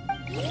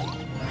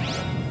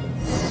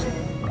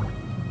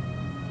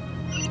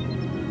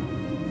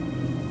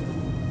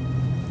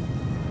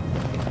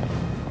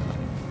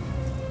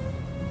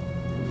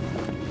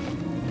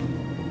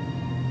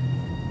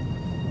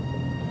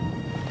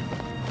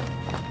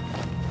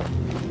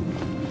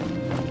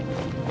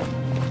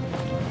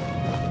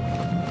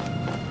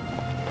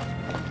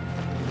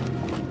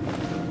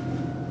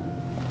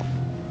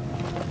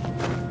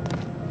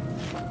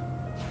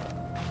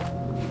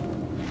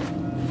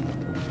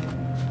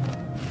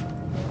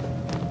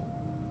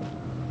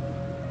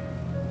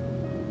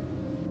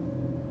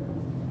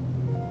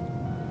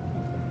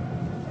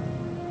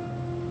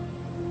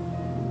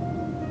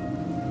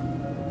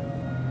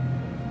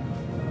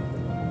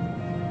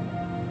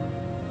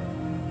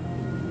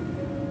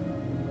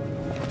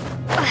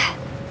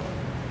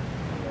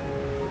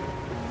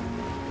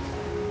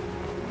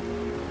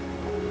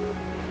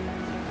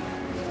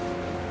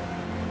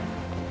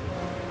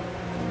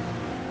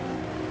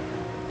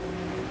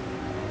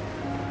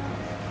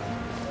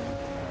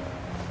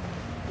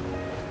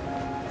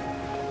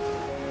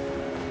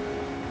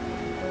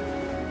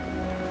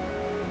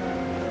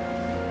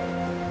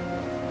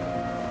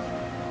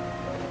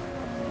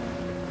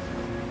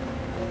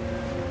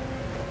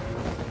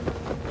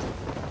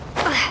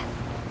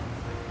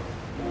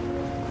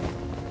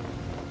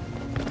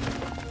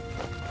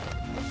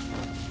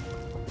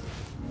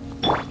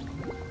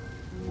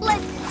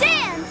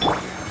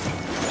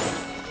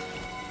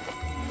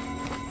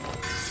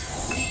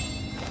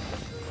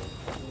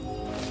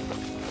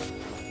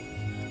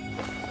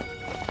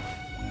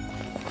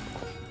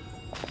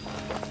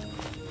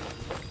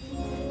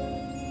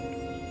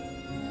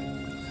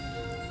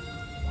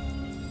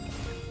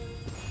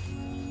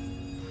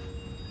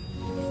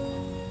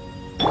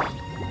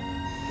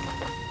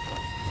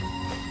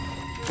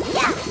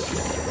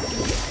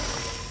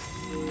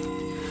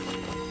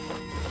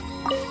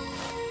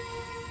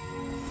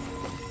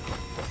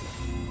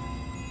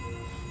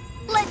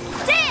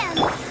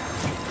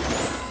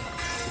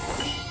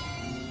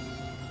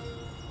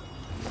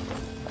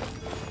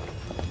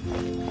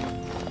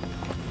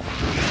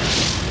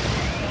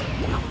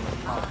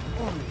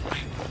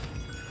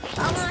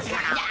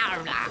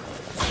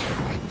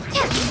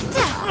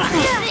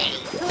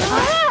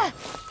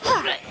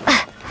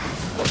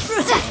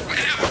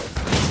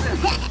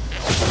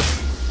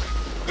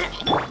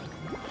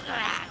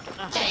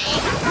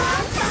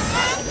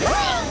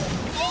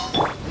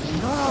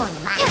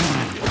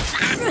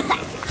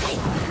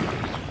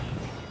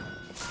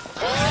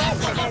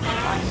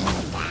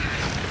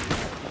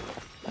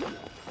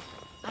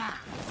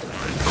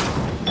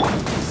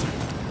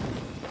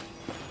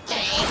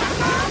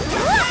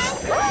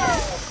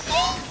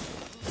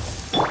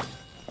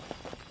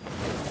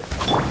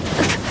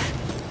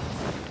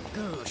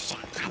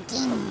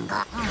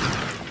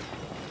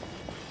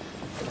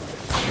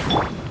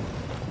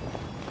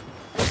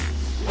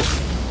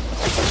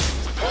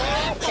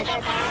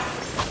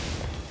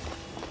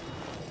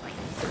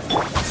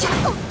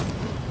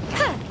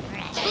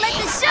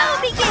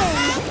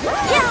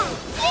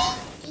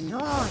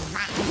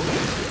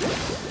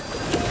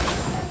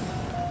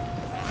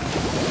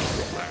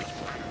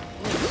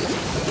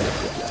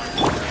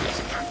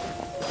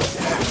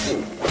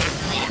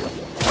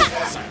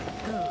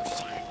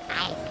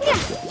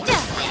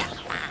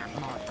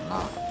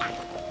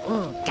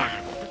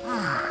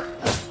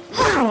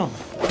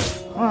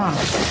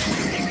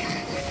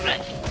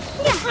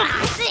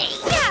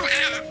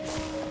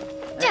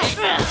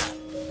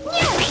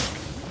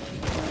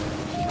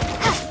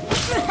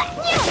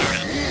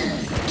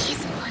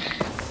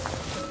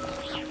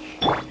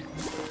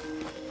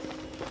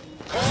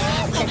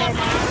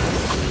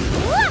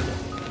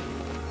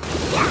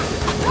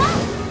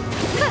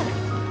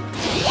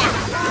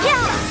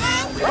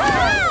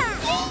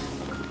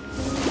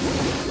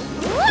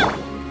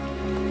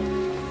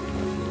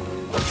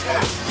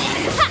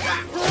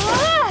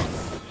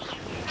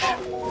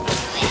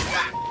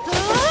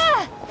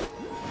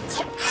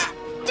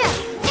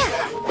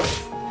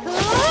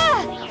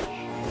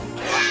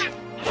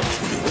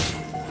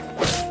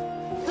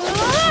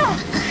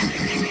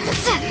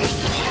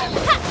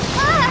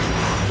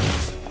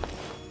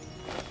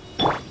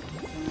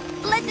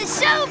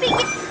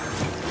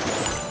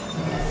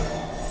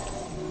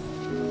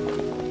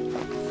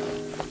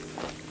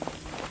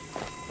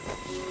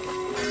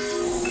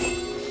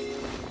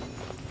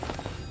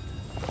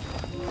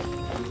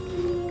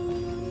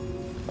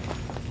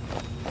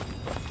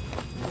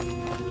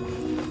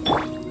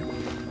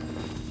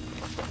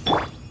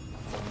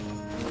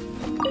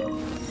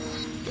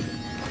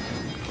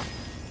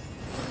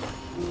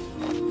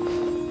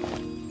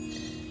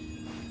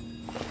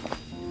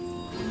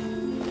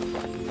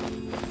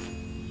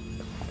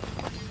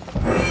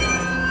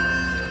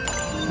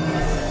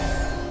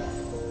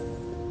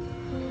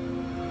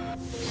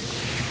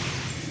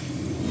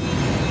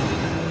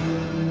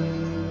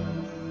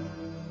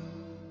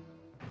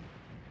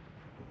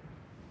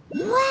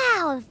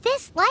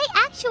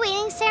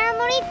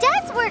 ceremony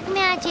does work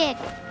magic.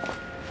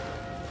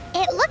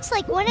 It looks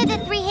like one of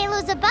the 3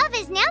 halos above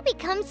has now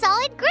become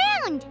solid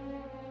ground.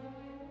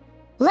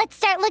 Let's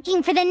start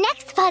looking for the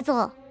next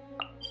puzzle.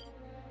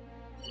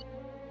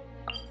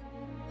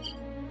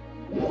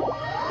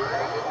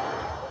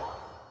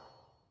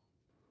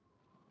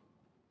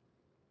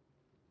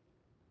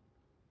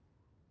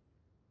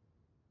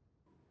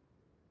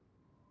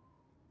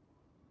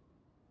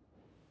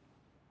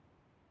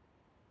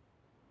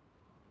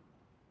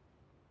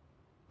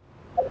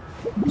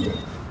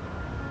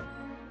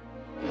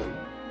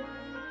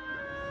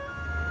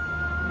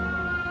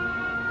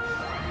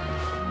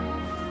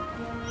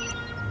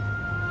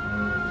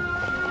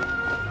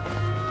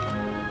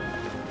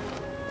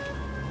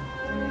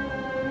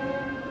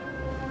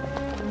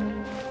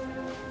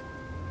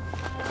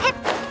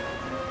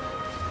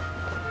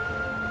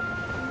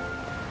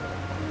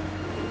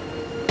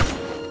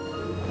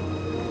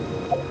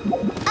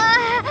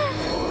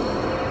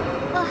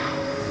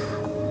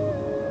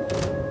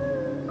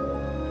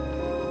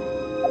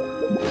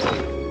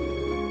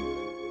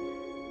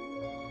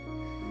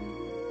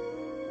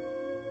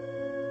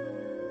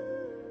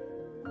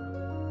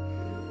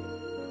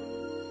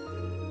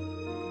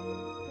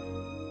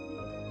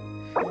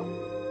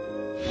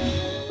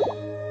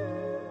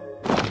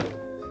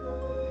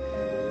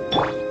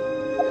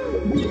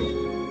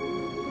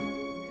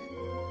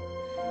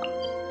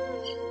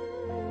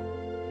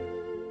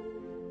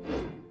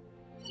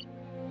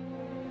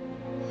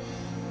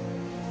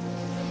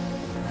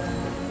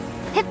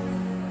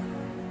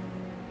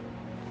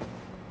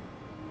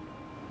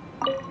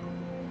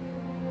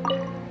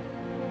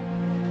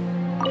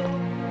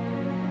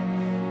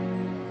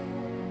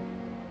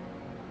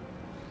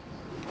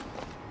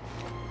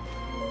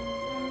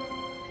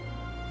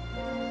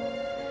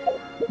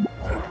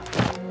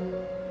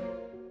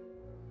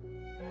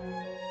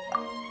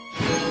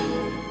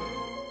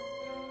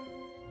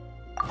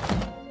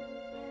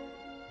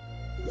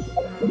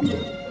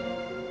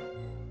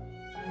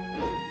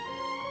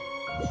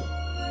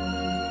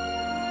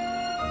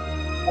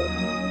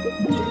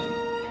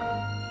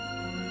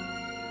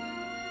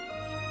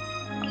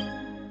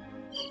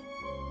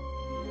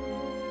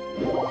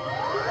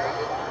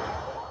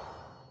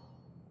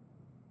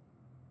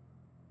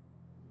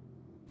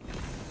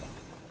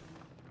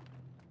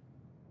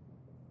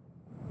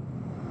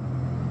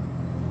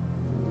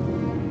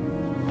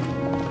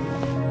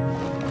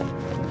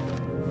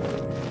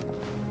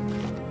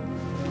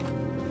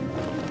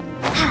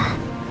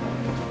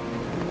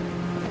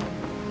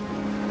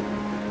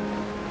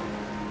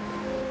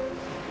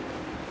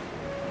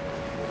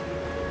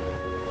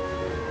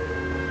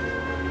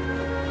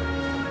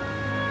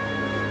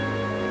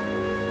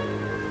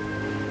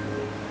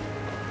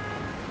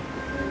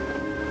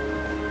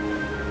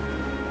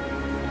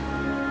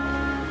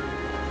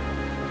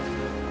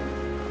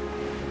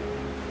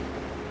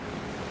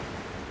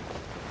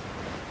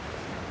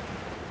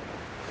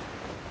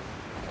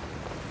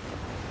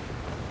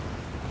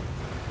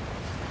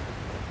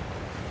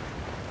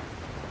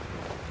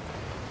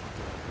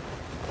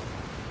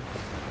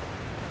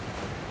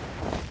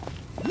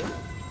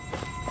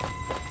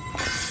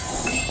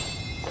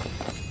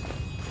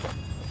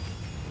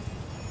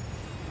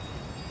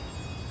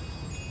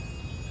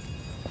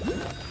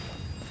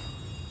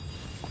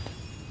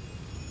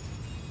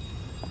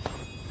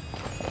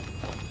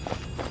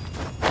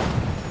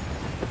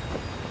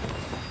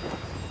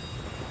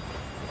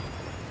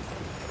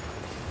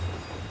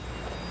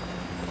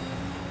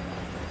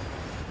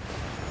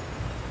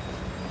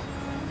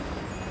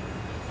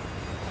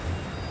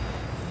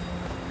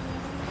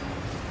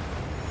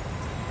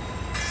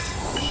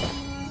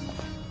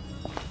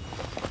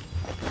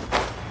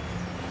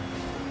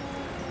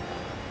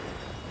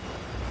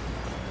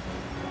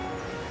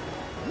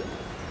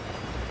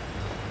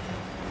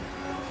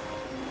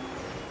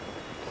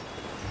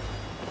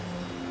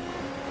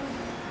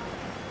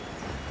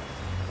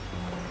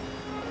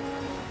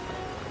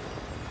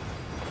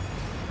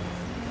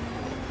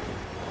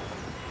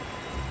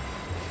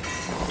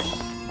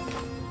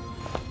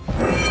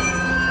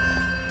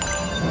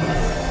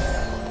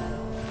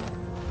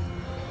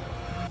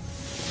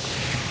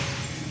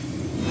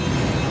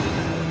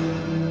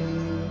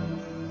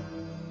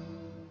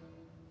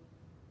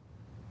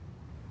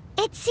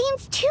 It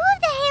seems 2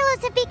 of the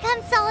halos have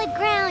become solid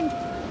ground.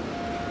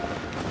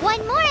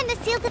 One more and the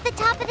seals at the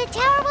top of the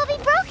tower will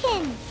be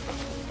broken.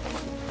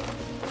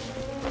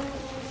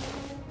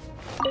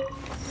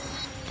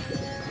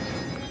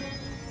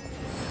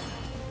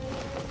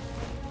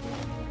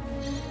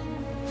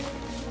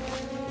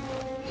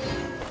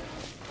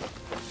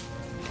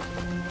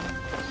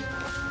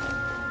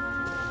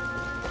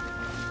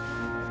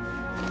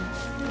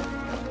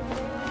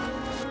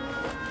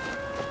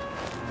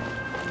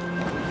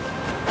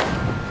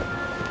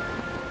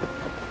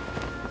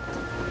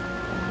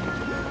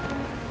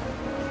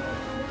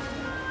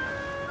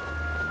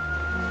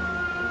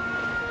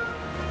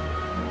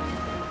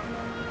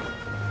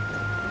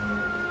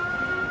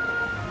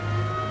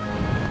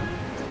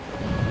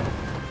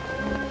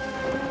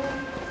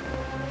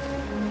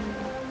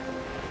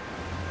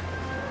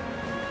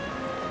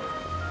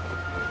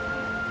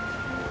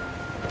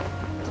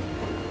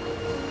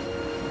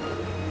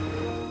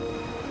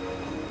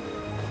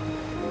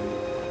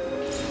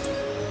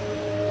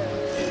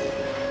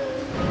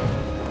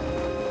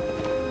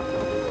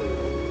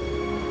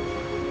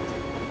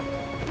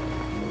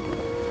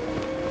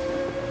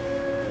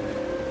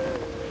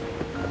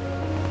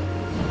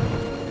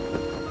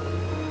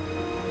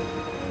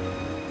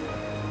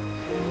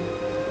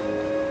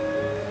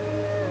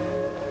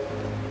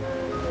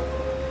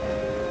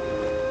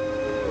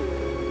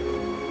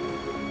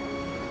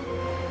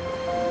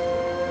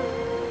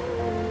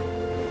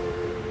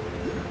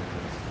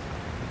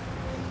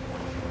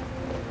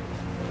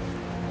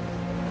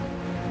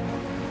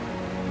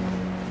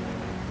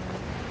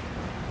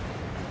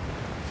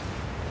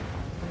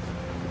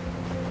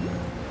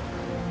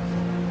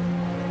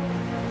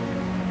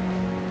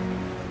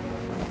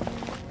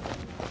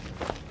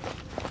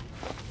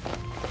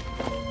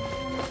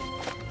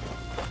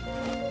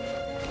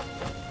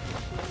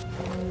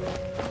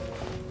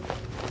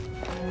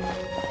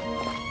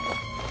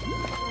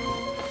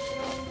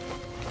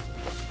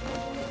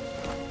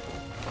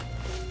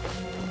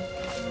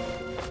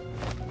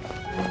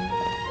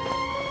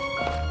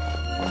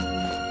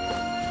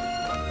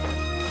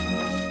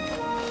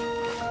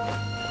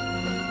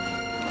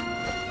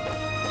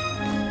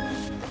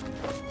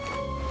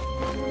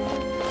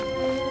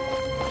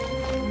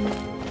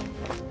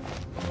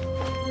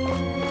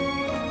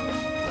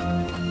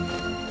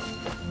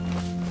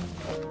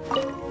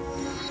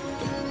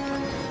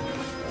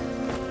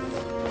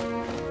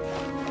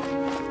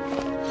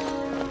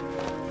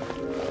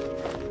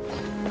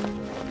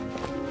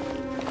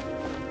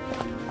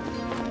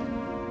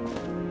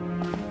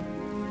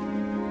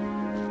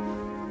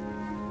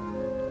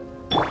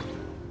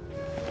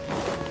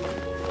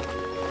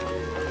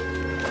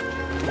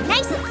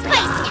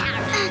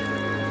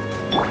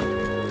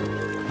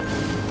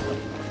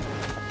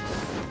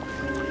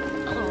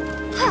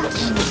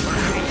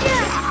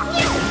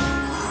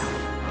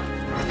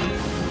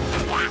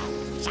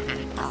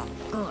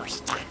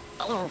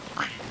 Into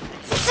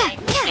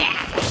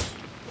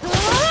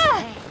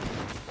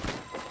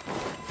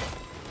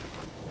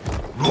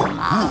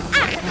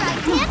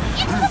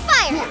the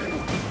fire!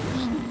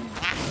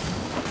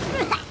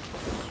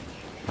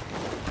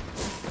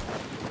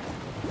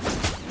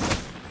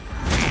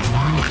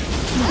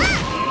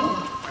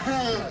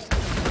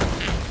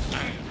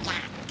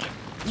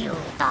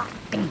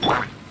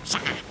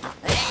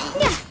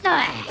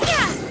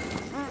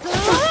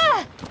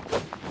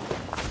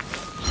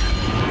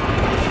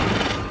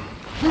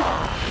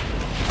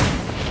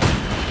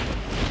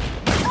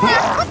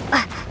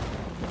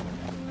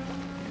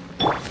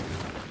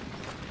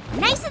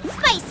 Nice and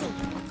spicy.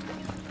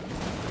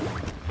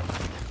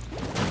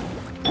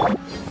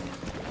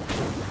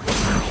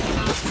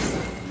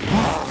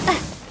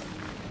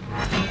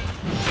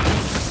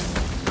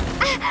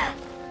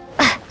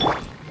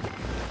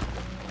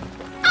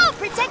 I'll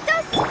protect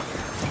us.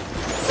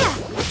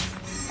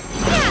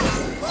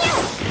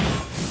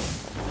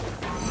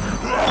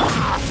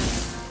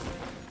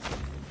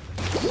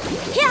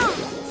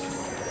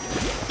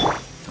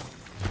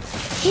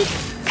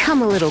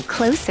 Come a little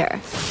closer.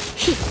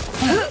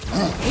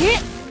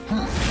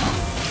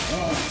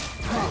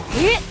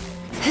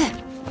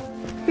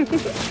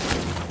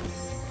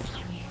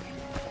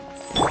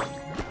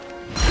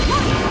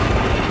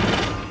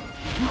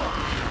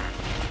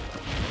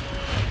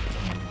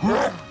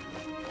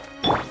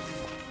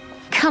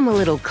 Come a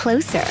little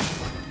closer.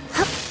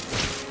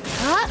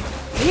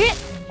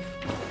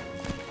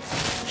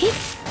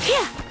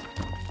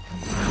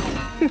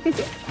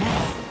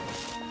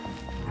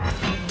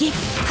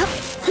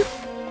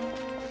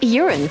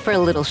 You're in for a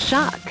little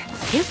shock.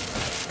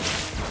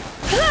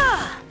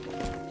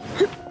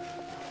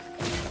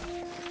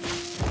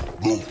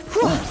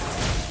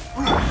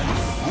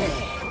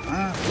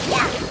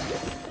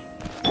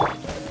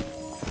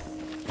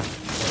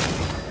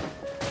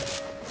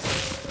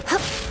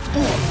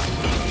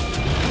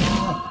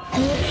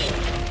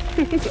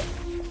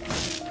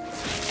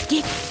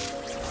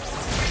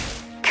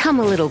 Come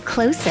a little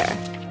closer.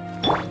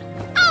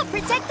 I'll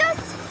protect us.